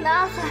爱情呢？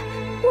阿海，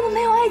我们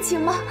没有爱情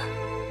吗？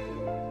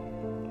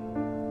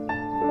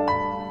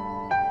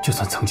就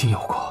算曾经有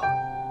过，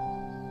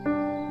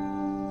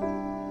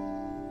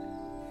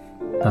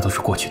那都是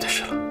过去的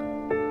事了。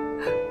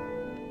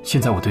现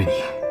在我对你，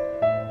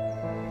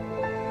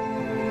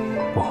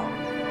不，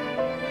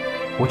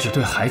我只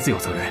对孩子有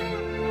责任。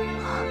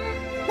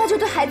那就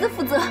对孩子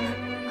负责。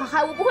阿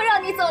海，我不会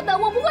让你走的，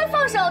我不会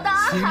放手的。阿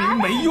海，麒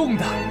麟没用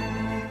的，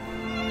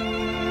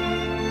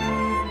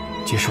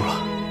结束了。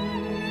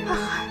阿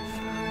海，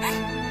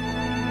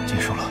结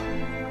束了。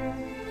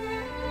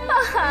阿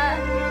海。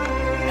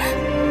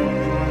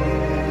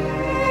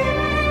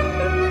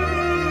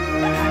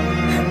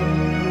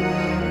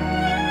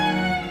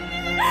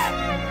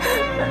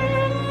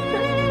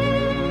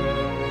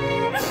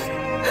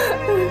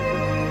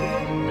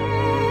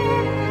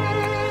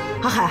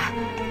阿海，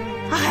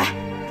阿海，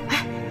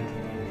哎，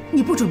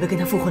你不准备跟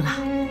他复婚了？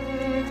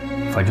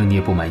反正你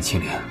也不满意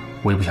青灵，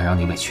我也不想让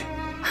你委屈。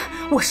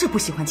我是不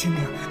喜欢青灵，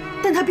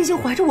但她毕竟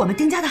怀着我们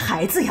丁家的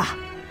孩子呀。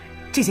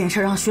这件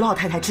事让徐老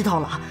太太知道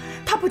了，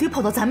她不得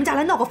跑到咱们家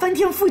来闹个翻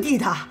天覆地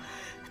的。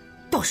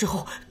到时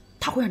候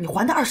她会让你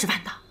还她20万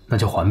的。那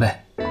就还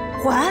呗。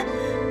还？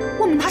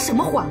我们拿什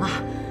么还啊？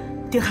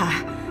丁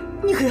海，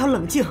你可要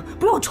冷静，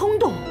不要冲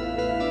动。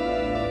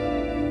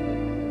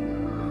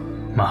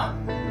妈，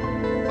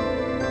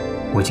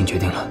我已经决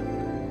定了。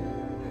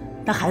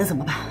那孩子怎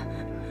么办？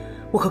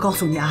我可告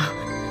诉你啊，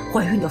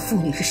怀孕的妇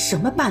女是什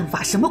么办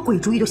法、什么鬼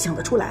主意都想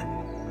得出来。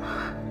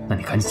那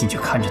你赶紧进去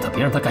看着她，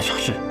别让她干傻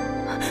事。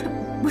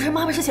不是，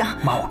妈妈是想……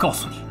妈，我告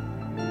诉你，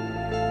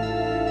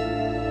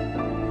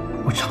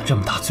我长这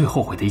么大最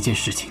后悔的一件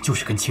事情就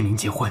是跟青灵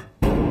结婚。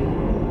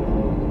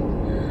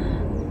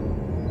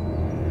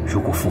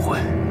如果复婚，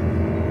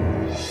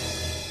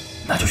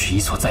那就是一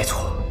错再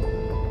错。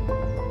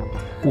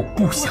我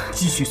不想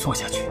继续错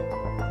下去。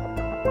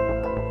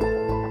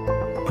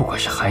不管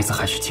是孩子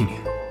还是青女，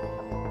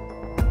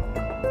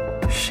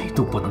谁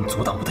都不能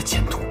阻挡我的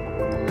前途。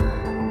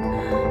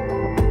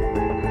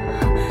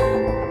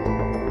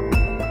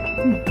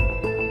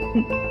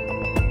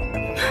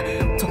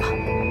走吧。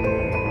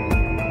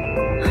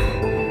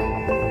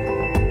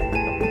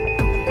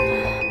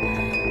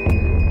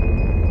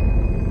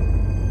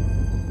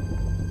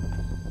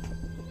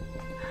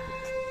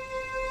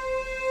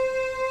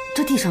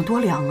这地上多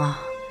凉啊！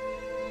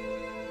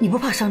你不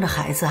怕伤着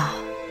孩子啊？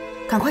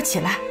赶快起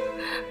来！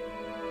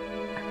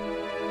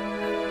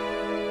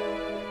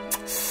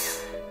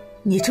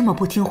你这么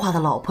不听话的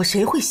老婆，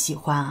谁会喜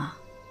欢啊？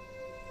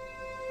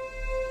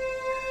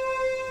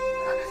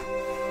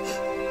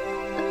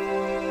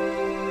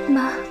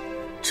妈，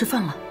吃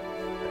饭了。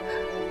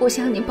我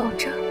向你保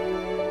证，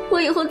我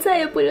以后再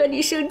也不惹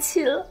你生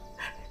气了。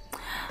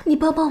你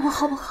帮帮我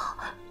好不好？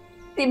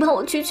你帮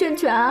我去劝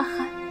劝阿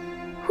海，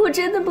我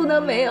真的不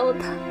能没有他。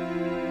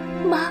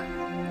妈，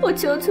我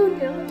求求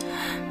你了。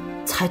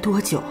才多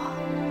久啊？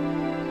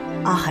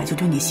阿海就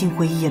对你心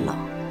灰意冷，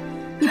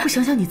你不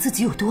想想你自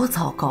己有多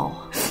糟糕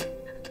啊？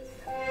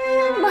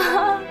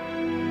妈，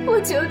我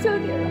求求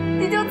你了，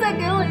你就再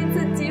给我一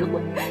次机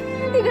会。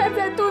你看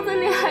在肚子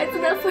里孩子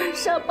的份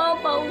上帮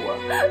帮我，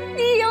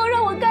你以后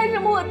让我干什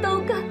么我都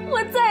干，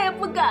我再也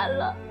不敢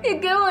了。你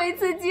给我一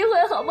次机会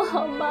好不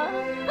好，妈？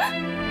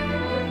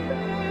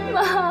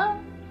妈，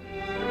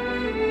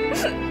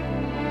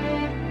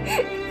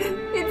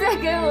你再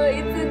给我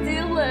一次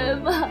机会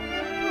吧，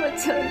我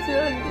求求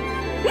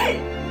你，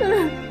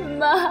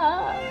妈，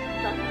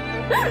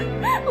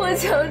我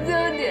求求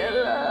你了。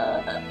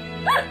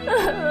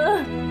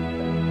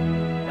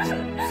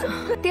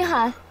丁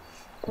涵，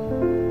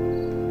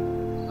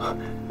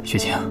雪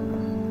晴，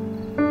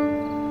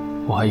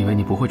我还以为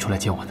你不会出来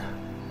见我呢。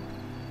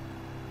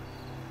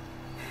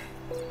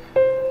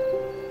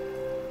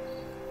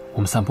我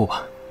们散步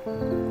吧。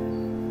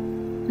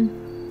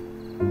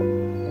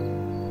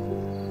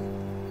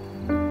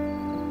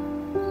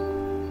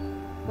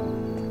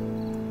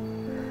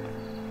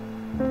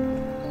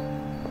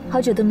好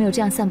久都没有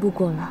这样散步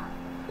过了，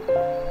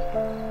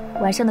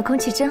晚上的空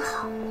气真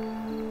好。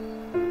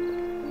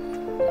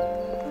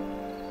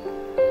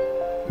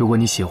如果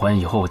你喜欢，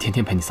以后我天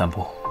天陪你散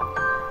步。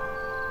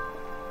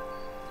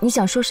你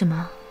想说什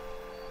么？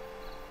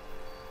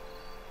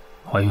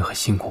怀孕很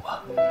辛苦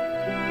吧？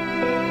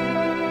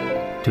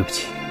对不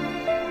起，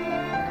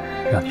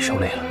让你受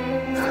累了。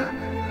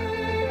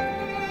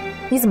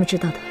你怎么知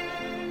道的？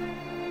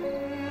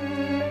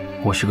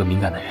我是个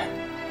敏感的人，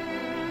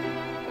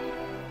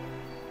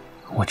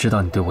我知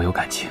道你对我有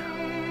感情，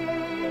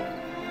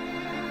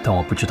但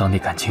我不知道那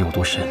感情有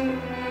多深。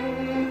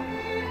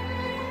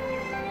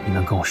你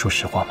能跟我说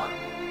实话吗？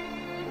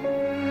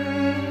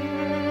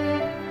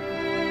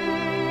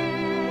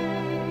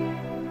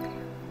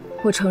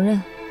我承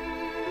认，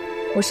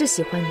我是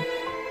喜欢你，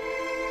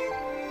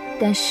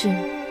但是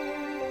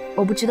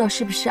我不知道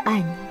是不是爱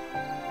你。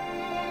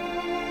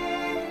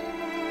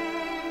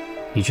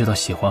你知道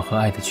喜欢和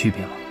爱的区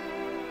别吗？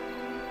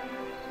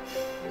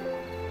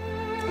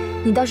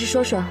你倒是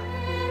说说。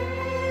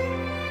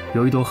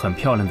有一朵很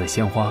漂亮的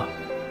鲜花，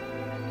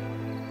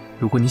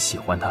如果你喜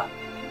欢它，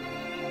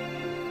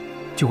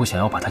就会想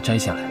要把它摘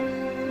下来；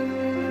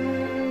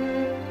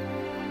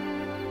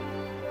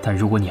但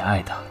如果你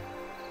爱它，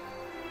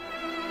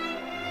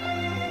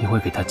你会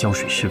给它浇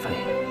水施肥，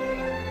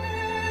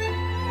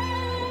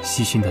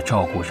细心的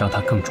照顾，让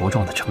它更茁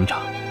壮的成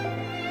长。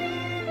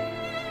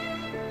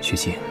雪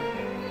晴，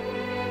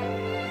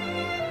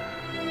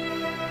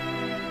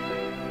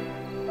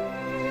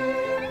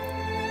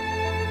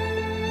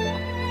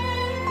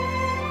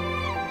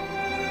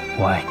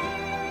我爱你，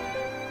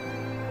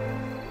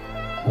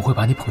我会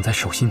把你捧在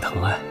手心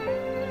疼爱，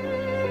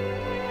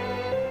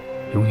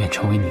永远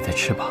成为你的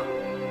翅膀，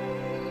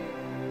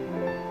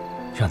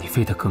让你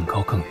飞得更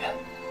高更远。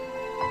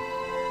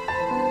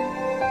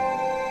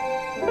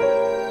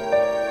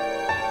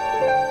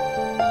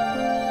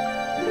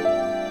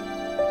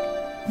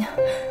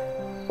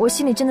我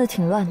心里真的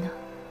挺乱的。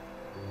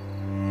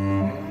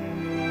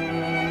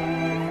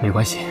没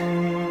关系，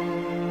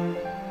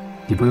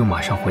你不用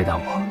马上回答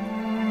我，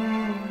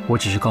我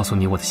只是告诉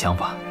你我的想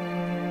法。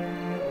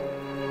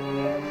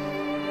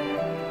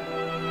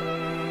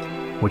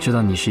我知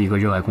道你是一个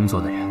热爱工作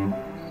的人，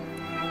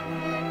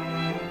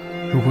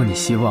如果你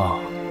希望，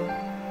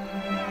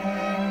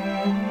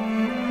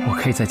我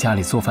可以在家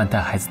里做饭带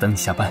孩子等你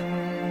下班。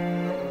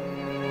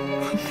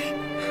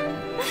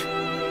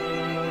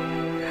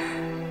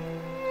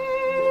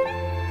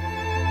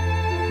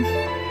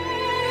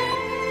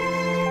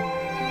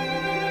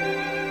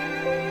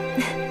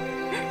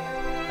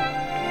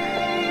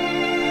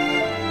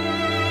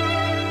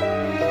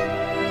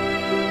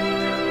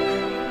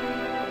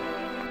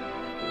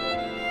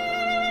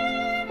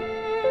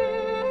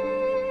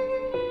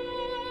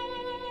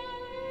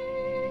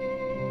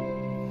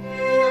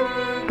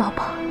宝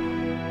宝，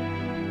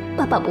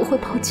爸爸不会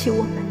抛弃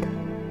我们的，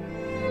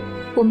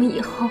我们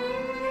以后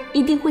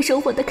一定会生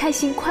活得开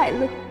心快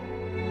乐。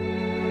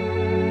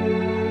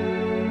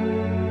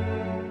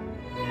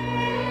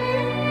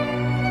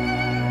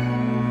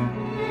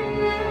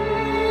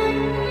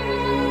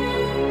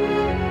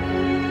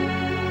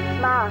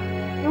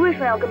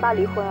么要跟爸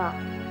离婚啊？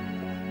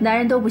男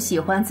人都不喜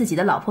欢自己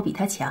的老婆比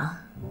他强，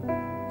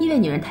因为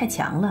女人太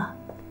强了，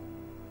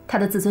他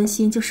的自尊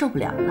心就受不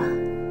了了。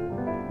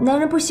男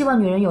人不希望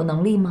女人有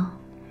能力吗？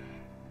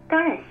当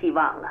然希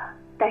望了，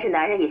但是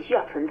男人也需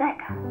要存在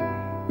感。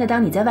那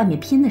当你在外面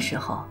拼的时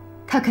候，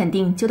他肯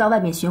定就到外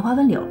面寻花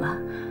问柳了。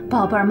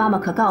宝贝儿，妈妈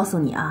可告诉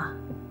你啊，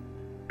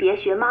别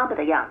学妈妈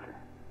的样子，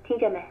听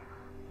见没？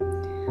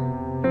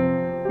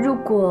如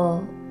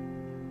果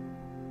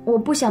我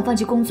不想放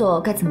弃工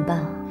作，该怎么办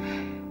啊？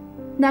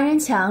男人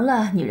强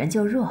了，女人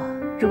就弱。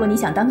如果你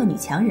想当个女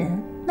强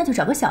人，那就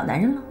找个小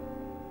男人了。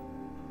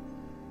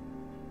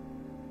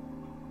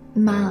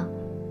妈，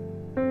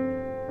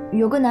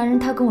有个男人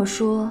他跟我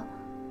说，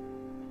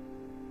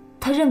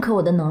他认可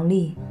我的能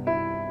力，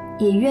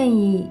也愿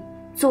意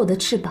做我的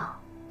翅膀。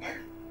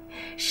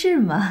是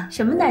吗？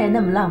什么男人那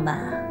么浪漫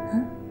啊？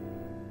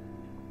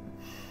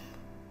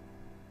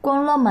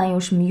光浪漫有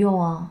什么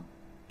用啊？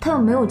他又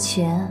没有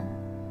钱。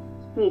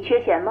你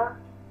缺钱吗？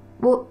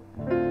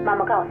妈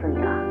妈告诉你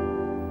了，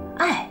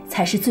爱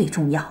才是最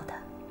重要的。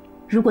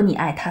如果你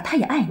爱他，他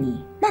也爱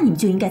你，那你们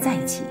就应该在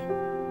一起。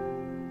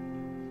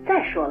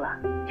再说了，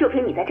就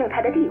凭你在正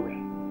太的地位，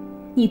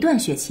你段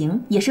雪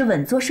晴也是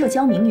稳坐社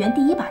交名媛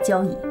第一把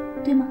交椅，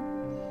对吗？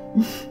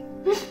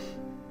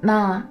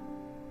妈，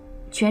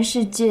全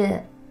世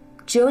界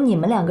只有你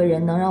们2个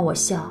人能让我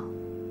笑。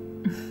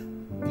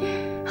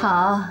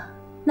好，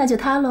那就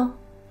他喽。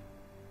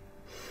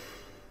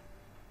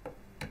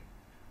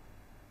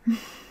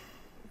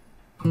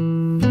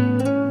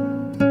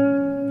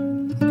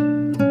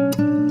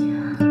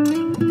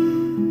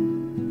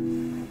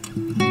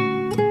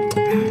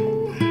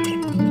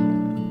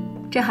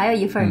这还有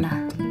一份呢。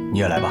你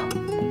也来吧。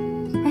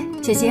哎，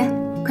姐姐，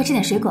快吃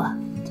点水果。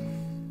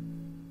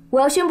我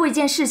要宣布一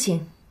件事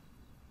情。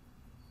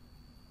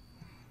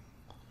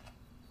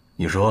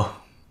你说。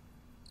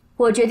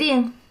我决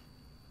定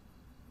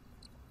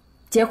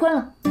结婚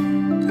了。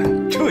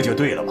这就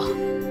对了嘛，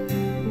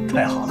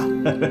太好了。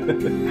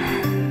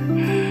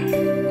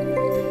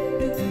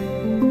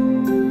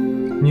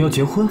你要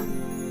结婚？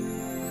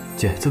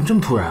姐，怎么这么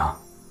突然啊？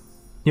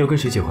你要跟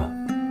谁结婚？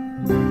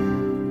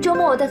周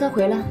末我带他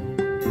回来。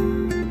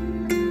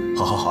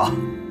好，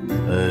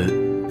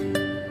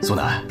苏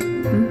楠，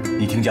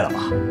你听见了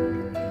吧？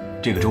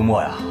这个周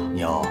末呀，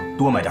你要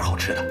多买点好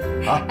吃的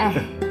啊。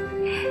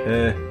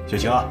哎，雪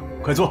晴啊，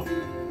快坐，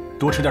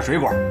多吃点水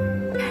果，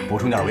补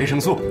充点维生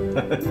素。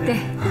对。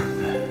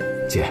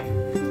姐，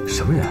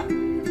什么人？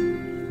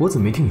我怎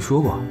么没听你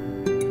说过？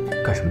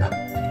干什么的？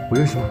我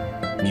认识吗？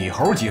你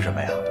猴急什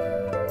么呀？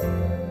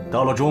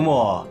到了周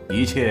末，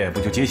一切不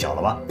就揭晓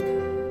了吗？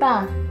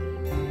爸，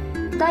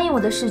答应我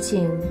的事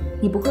情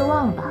你不会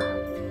忘了吧？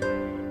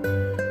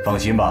放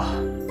心吧，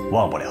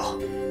忘不了。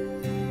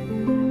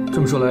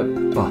这么说来，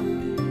爸，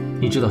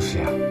你知道是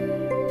谁啊？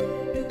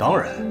当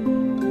然。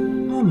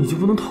那你就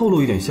不能透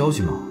露一点消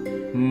息吗？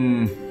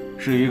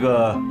是一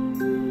个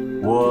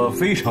我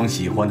非常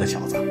喜欢的小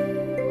子。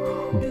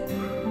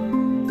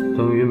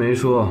等于没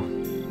说。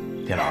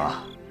天狼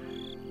啊，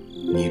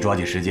你抓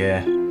紧时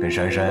间跟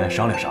珊珊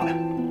商量商量，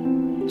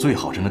最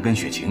好是能跟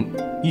雪晴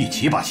一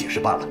起把喜事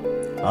办了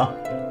啊。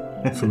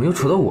怎么又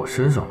扯到我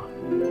身上了？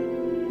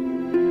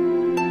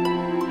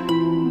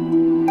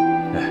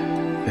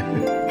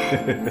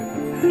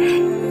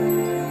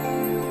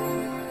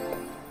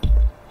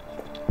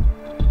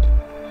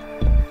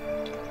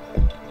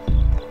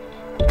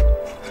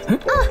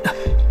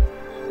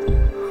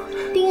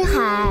丁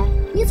海，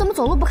你怎么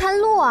走路不看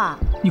路啊？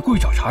你故意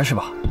找茬是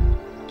吧？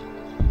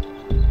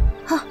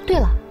对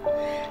了，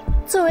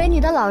作为你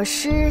的老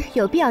师，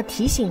有必要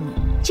提醒你，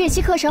这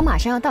期课程马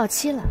上要到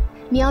期了，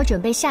你要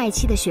准备下一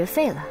期的学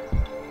费了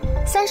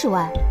，30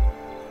万，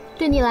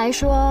对你来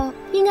说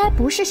应该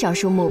不是小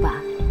数目吧？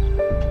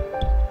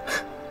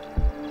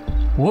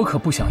我可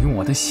不想用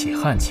我的血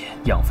汗钱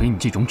养肥你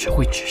这种只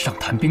会纸上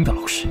谈兵的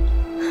老师。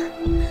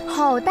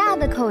好大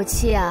的口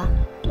气啊！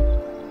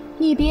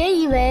你别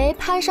以为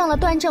攀上了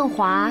段正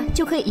华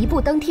就可以一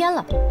步登天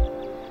了。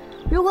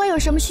如果有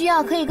什么需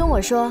要可以跟我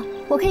说，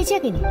我可以借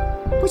给你，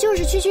不就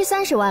是区区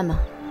30万吗？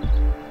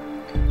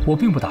我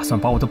并不打算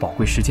把我的宝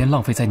贵时间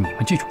浪费在你们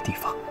这种地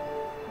方。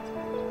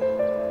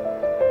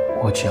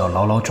我只要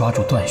牢牢抓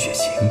住段雪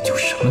晴，就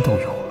什么都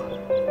有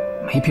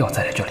了，没必要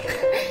再来这里。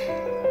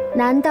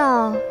难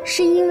道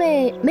是因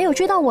为没有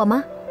追到我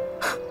吗？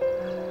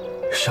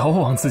少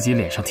往自己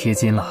脸上贴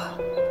金了。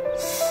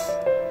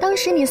当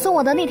时你送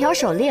我的那条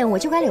手链我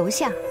就该留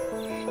下，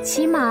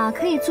起码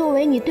可以作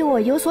为你对我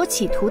有所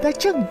企图的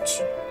证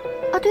据。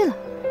啊，对了，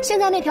现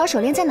在那条手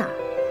链在哪儿？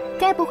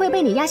该不会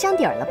被你压箱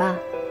底儿了吧？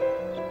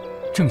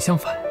正相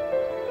反，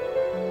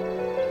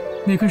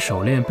那根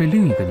手链被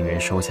另一个女人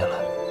收下了，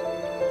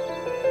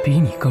比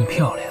你更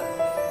漂亮、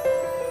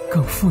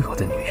更富有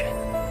的女人。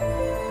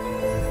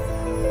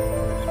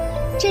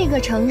这个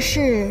城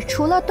市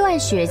除了段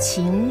雪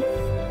晴，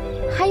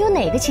还有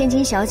哪个千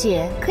金小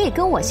姐可以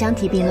跟我相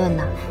提并论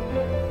呢？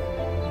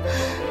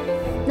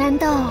难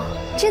道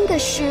真的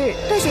是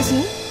段雪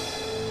晴？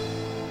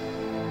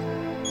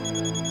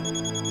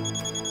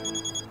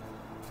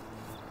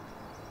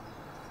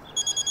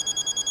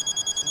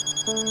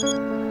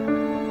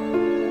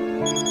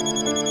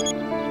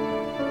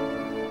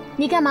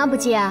你干嘛不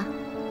接啊？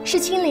是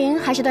青灵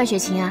还是段雪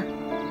晴啊？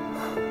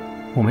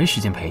我没时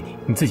间陪你，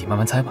你自己慢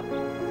慢猜吧。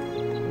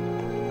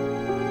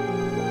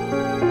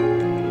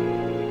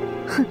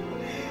哼，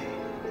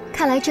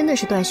看来真的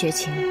是段雪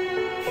晴。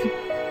哼，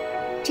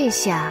这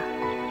下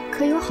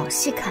可有好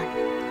戏看。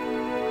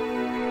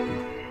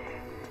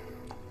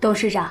董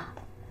事长，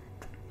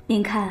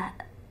您看，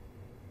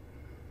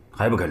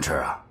还不肯吃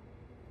啊？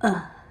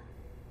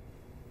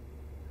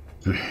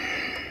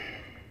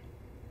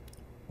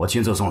我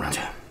亲自送上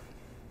去。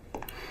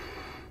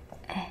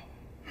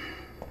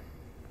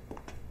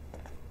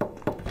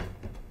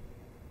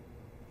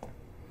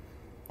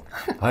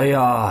哎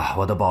呀，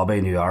我的宝贝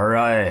女儿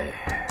哎，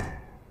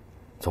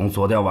从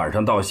昨天晚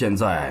上到现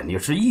在，你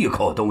是一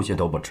口东西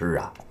都不吃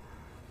啊？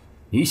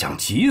你想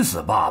急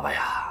死爸爸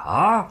呀？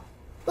啊？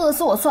饿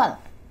死我算了。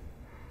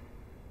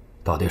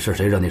到底是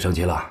谁惹你生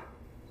气了？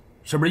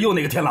是不是又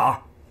那个天狼？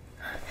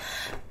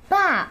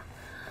爸，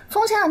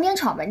从前2天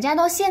吵完架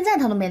到现在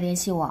他都没联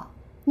系我，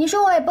你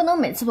说我也不能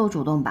每次都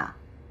主动吧？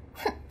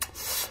哼！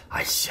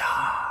哎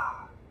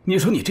呀，你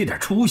说你这点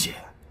出息，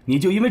你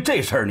就因为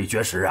这事儿你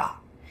绝食啊？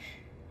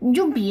你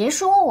就别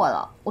说我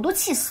了，我都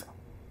气死了。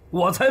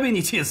我才被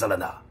你气死了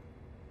呢！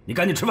你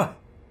赶紧吃饭。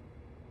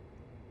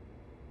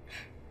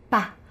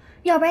爸，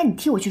要不然你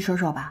替我去说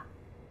说吧。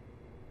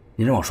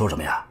你让我说什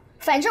么呀？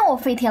反正我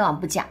非天狼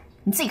不嫁，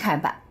你自己看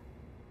着办。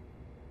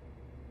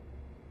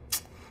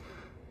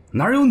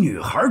哪有女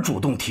孩主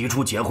动提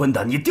出结婚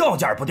的？你掉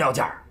价不掉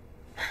价？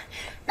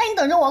那你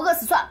等着我饿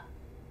死算了。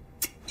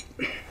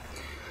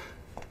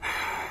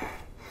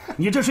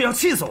你这是要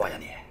气死我呀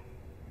你！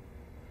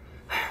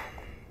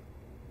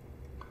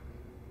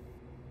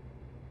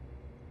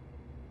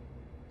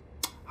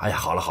哎呀，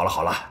好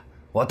了，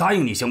我答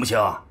应你行不行？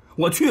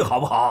我去好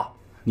不好？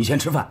你先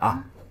吃饭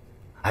啊！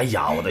哎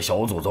呀，我的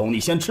小祖宗，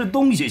你先吃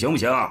东西行不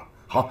行？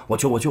好，我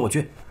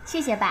去。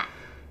谢谢爸。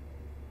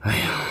哎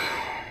呀，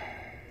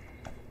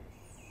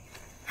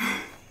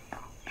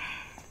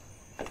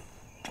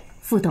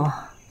副董，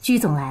居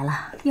总来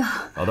了哟。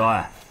老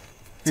段，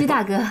居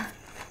大哥，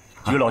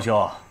居老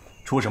兄，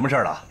出什么事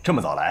了？这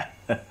么早来？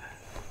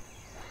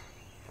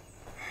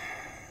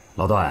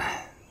老段，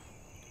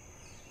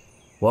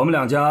我们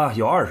2家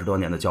有20多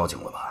年的交情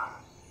了吧？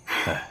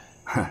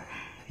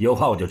有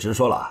话我就直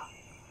说了，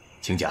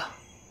请讲。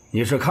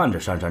你是看着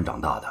珊珊长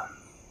大的，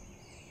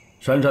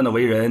珊珊的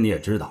为人你也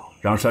知道，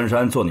让珊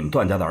珊做你们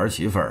段家的儿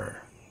媳妇儿，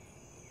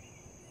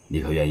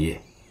你可愿意？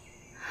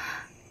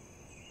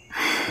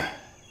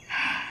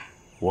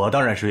我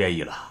当然是愿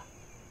意了，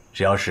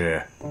只要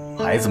是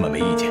孩子们没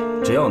意见。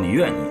只要你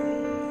愿意，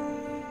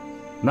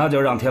那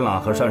就让天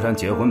朗和珊珊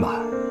结婚吧。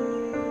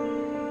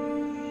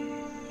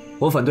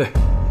我反对。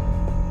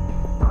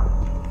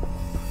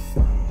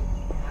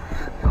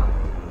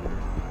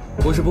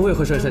我是不会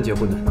和珊珊结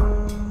婚的。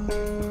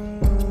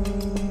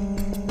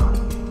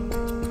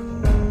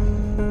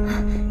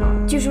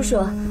居叔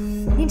叔，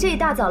您这一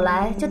大早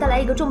来就带来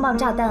一个重磅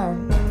炸弹，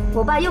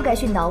我爸又该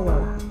训导我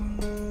了。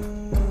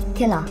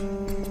天朗，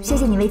谢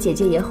谢你为姐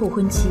姐延后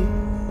婚期。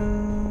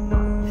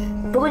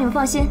不过你们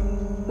放心，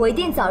我一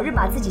定早日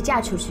把自己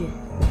嫁出去，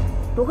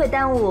不会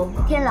耽误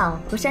天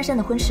朗和珊珊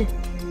的婚事。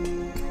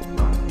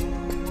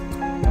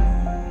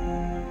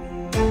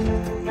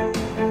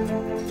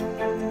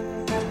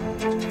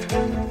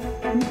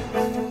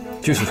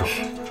居叔叔，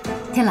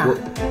天朗，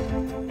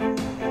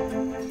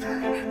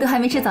都还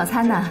没吃早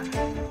餐呢。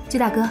居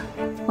大哥，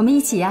我们一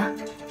起呀。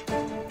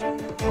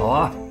好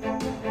啊，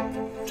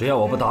只要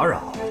我不打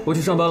扰。我去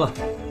上班了，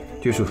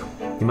居叔叔，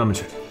你慢慢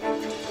吃。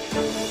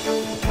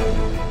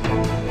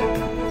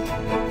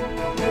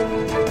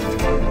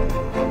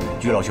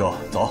居老兄，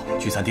走，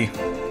去餐厅。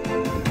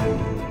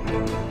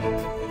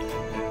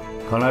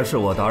看来是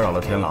我打扰了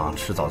天朗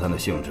吃早餐的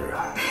兴致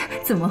啊。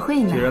怎么会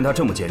呢？既然他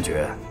这么坚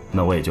决，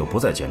那我也就不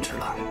再坚持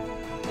了。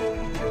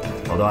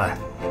老段，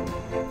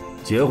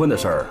结婚的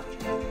事儿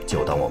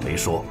就当我没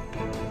说。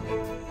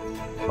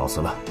告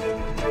辞了。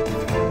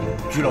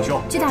居老兄，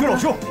居老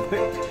兄，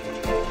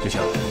就行，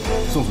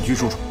送居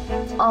叔叔。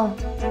哦，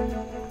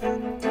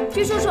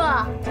居叔叔，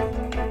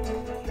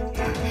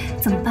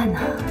怎么办呢？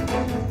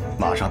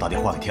马上打电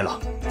话给天朗，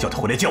叫他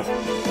回来接我。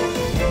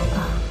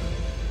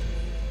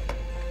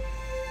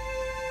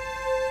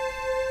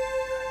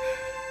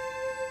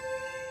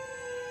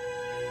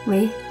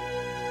喂，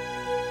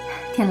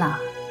天朗，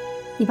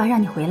你爸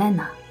让你回来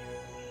呢。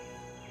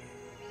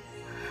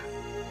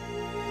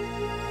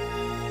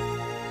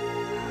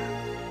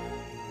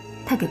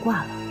他给挂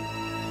了。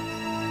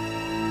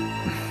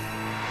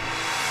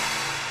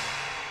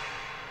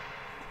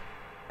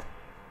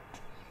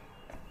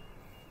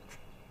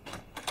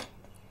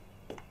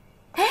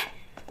哎，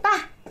爸，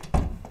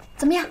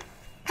怎么样？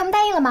他们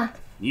答应了吗？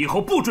你以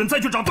后不准再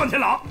去找段天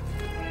朗。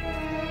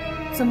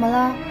怎么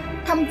了？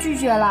他们拒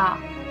绝了。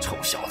臭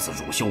小子，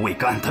乳臭未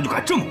干，他就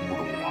敢这么侮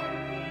辱我，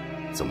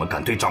怎么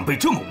敢对长辈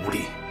这么无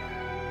礼？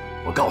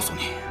我告诉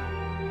你，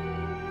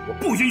我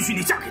不允许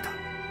你嫁给他。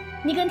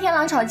你跟天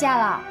狼吵架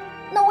了，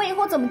那我以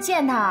后怎么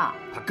见他？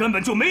他根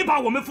本就没把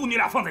我们父女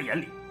俩放在眼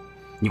里。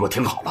你给我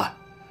听好了，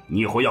你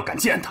以后要敢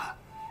见他，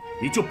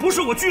你就不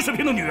是我居士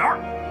平的女儿。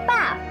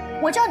爸，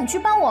我叫你去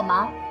帮我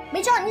忙，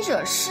没叫你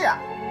惹事，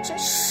真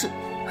是，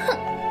哼！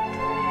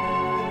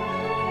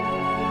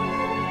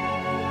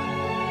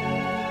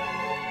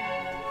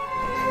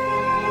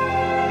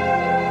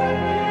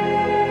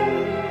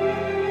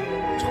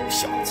臭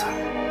小子！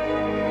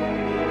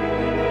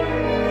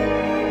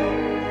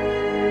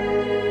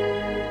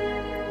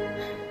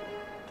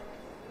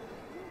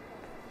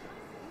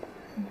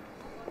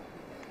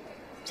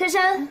珊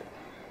珊，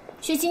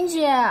雪晴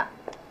姐，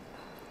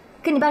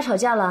跟你爸吵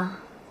架了？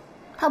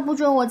他不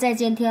准我再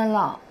见天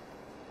了，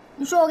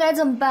你说我该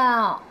怎么办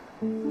啊？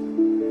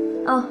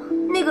哦，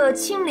那个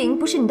青灵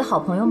不是你的好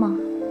朋友吗？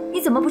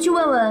你怎么不去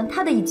问问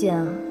他的意见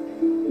啊？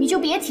你就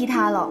别提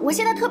他了，我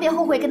现在特别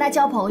后悔跟他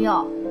交朋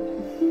友。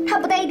他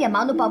不但一点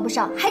忙都帮不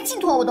上，还净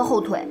拖我的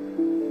后腿。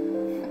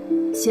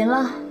行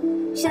了，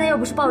现在又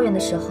不是抱怨的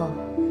时候。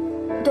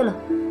对了，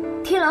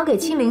天狼给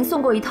青灵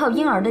送过一套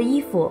婴儿的衣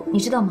服，你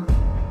知道吗？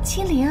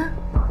青灵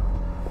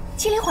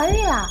怀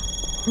孕了。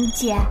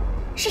姐，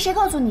是谁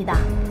告诉你的？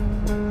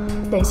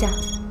等一下。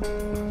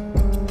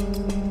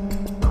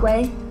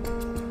喂。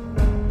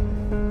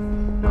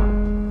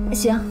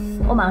行，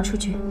我马上出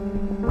去。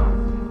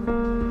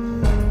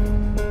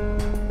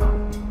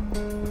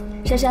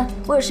珊珊，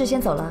我有事先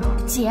走了。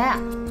姐，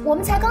我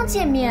们才刚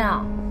见面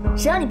啊！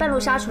谁让你半路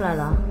杀出来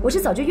了？我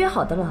是早就约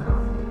好的了。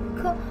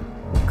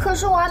可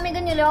是我还没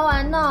跟你聊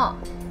完呢。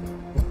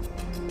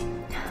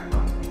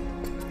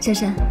珊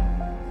珊，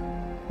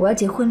我要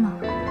结婚了。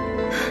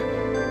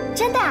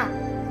真的？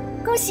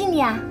恭喜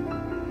你啊！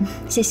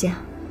谢谢。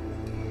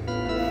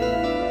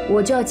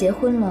我就要结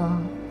婚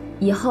了，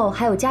以后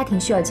还有家庭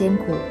需要兼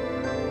顾，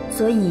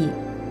所以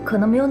可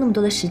能没有那么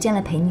多的时间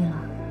来陪你了。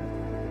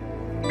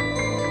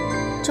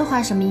这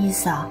话什么意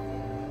思啊？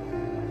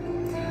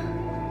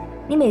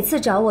你每次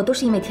找我都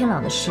是因为天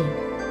朗的事，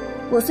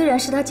我虽然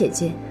是他姐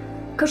姐，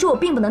可是我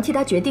并不能替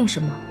他决定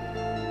什么。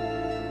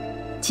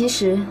其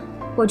实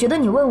我觉得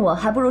你问我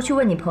还不如去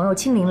问你朋友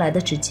青灵来的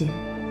直接。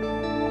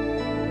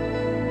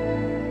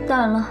当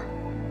然了，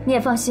你也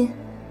放心，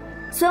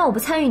虽然我不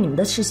参与你们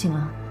的事情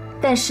了，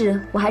但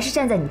是我还是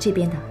站在你这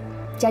边的，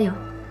加油。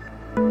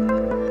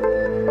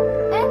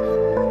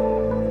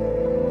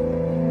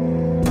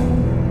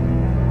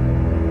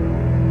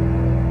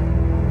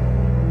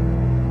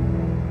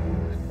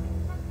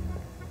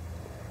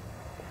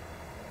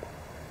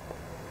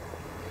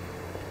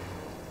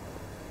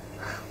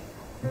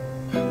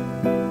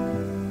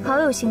好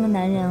有心的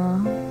男人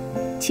哦，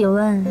请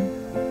问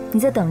你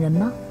在等人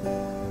吗？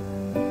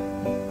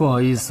不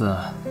好意思，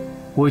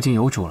我已经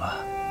有主了。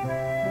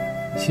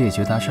谢谢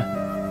绝搭讪。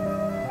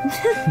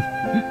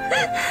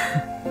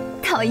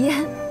讨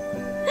厌。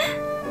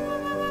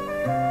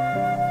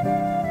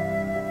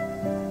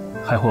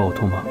还会呕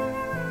吐吗？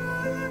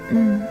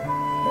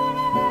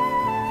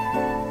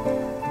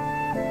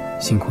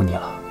辛苦你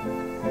了。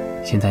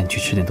现在你去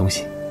吃点东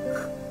西。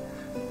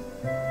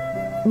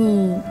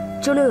你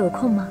周六有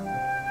空吗？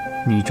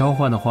你召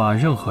唤的话，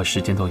任何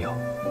时间都有。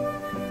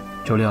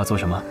周六要做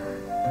什么？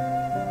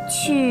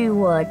去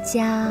我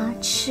家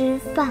吃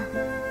饭。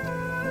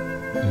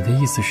你的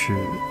意思是？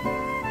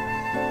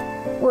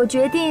我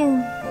决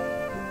定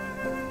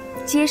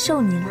接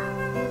受你了。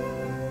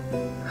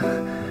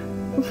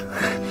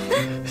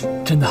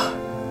真的？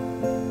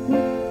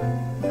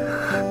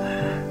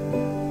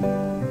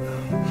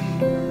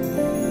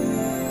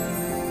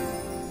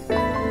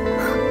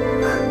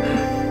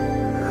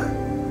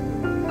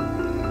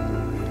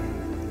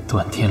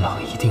段天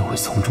朗一定会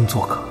从中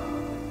作梗，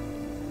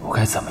我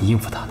该怎么应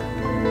付他呢？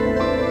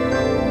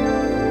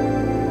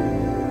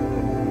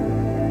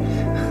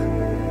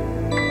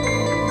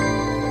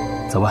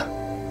走吧。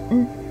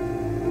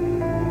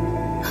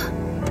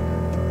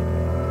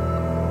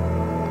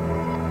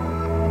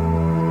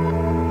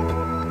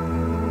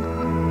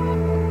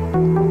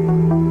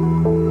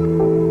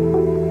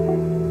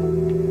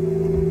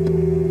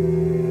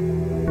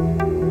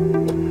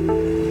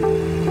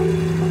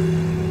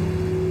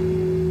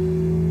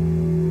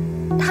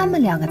他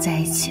们两个在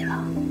一起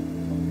了。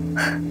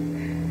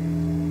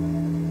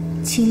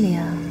青灵，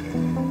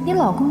你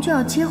老公就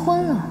要结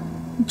婚了，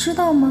你知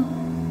道吗？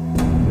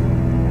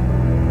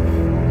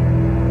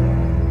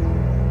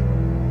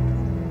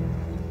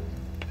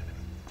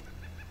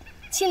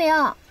青灵，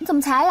你怎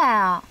么才来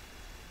啊？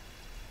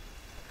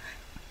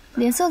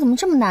脸色怎么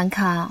这么难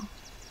看啊？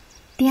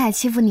丁海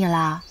欺负你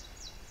了？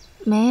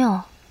没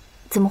有，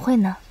怎么会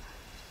呢？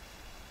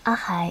阿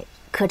海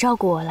可照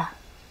顾我了。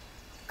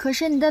可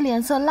是你的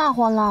脸色蜡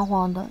黄蜡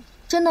黄的，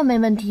真的没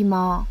问题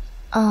吗？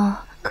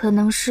可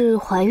能是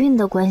怀孕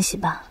的关系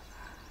吧。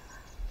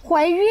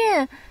怀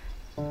孕？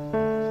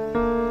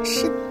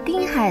是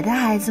丁海的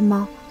孩子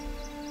吗？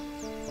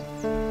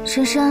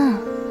珊珊，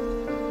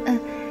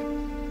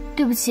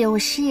对不起，我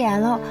失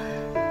言了。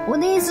我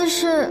的意思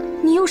是，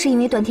你又是因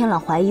为段天朗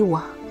怀疑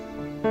我。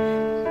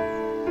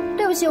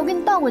对不起，我跟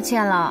你道过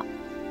歉了。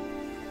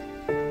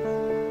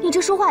你这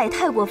说话也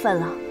太过分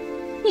了，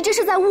你这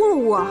是在侮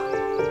辱我。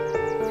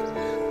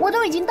我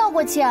都已经道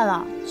过歉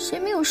了，谁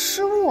没有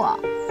失误啊？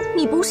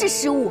你不是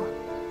失误，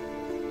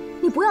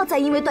你不要再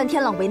因为段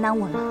天朗为难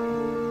我了。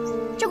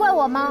这怪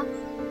我吗？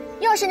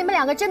要是你们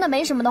两个真的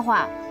没什么的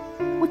话，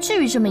我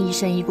至于这么疑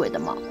神疑鬼的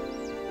吗？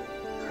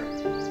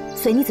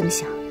随你怎么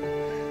想。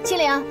青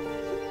灵，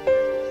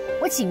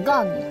我警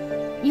告你，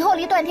以后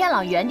离段天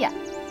朗远点，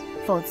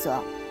否则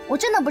我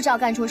真的不知道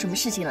干出什么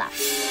事情来。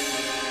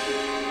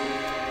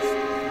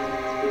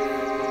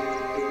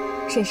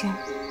珊珊，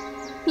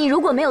你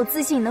如果没有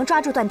自信能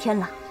抓住段天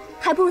朗，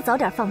还不如早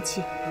点放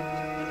弃。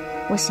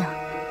我想，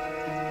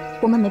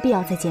我们没必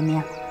要再见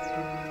面了。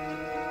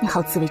你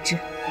好自为之。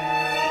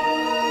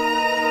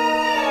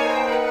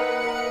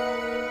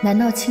难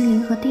道青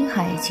灵和丁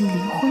海已经离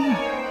婚了？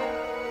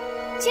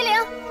青灵，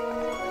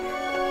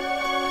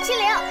青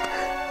灵，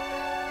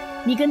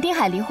你跟丁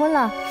海离婚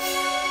了？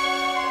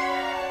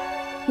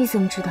你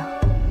怎么知道？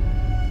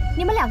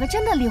你们两个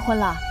真的离婚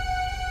了？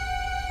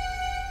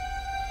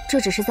这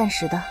只是暂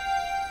时的，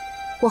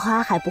我和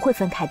阿海不会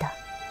分开的。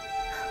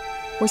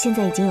我现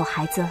在已经有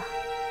孩子了，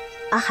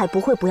阿海不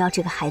会不要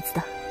这个孩子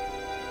的。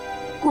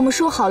我们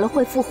说好了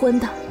会复婚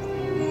的。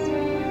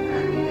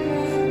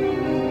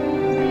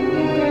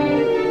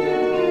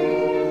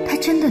他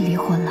真的离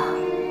婚了？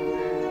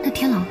那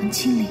天朗跟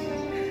青灵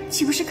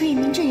岂不是可以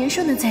名正言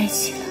顺的在一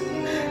起了？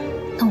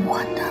那我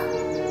呢？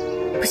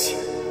不行，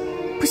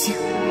不行！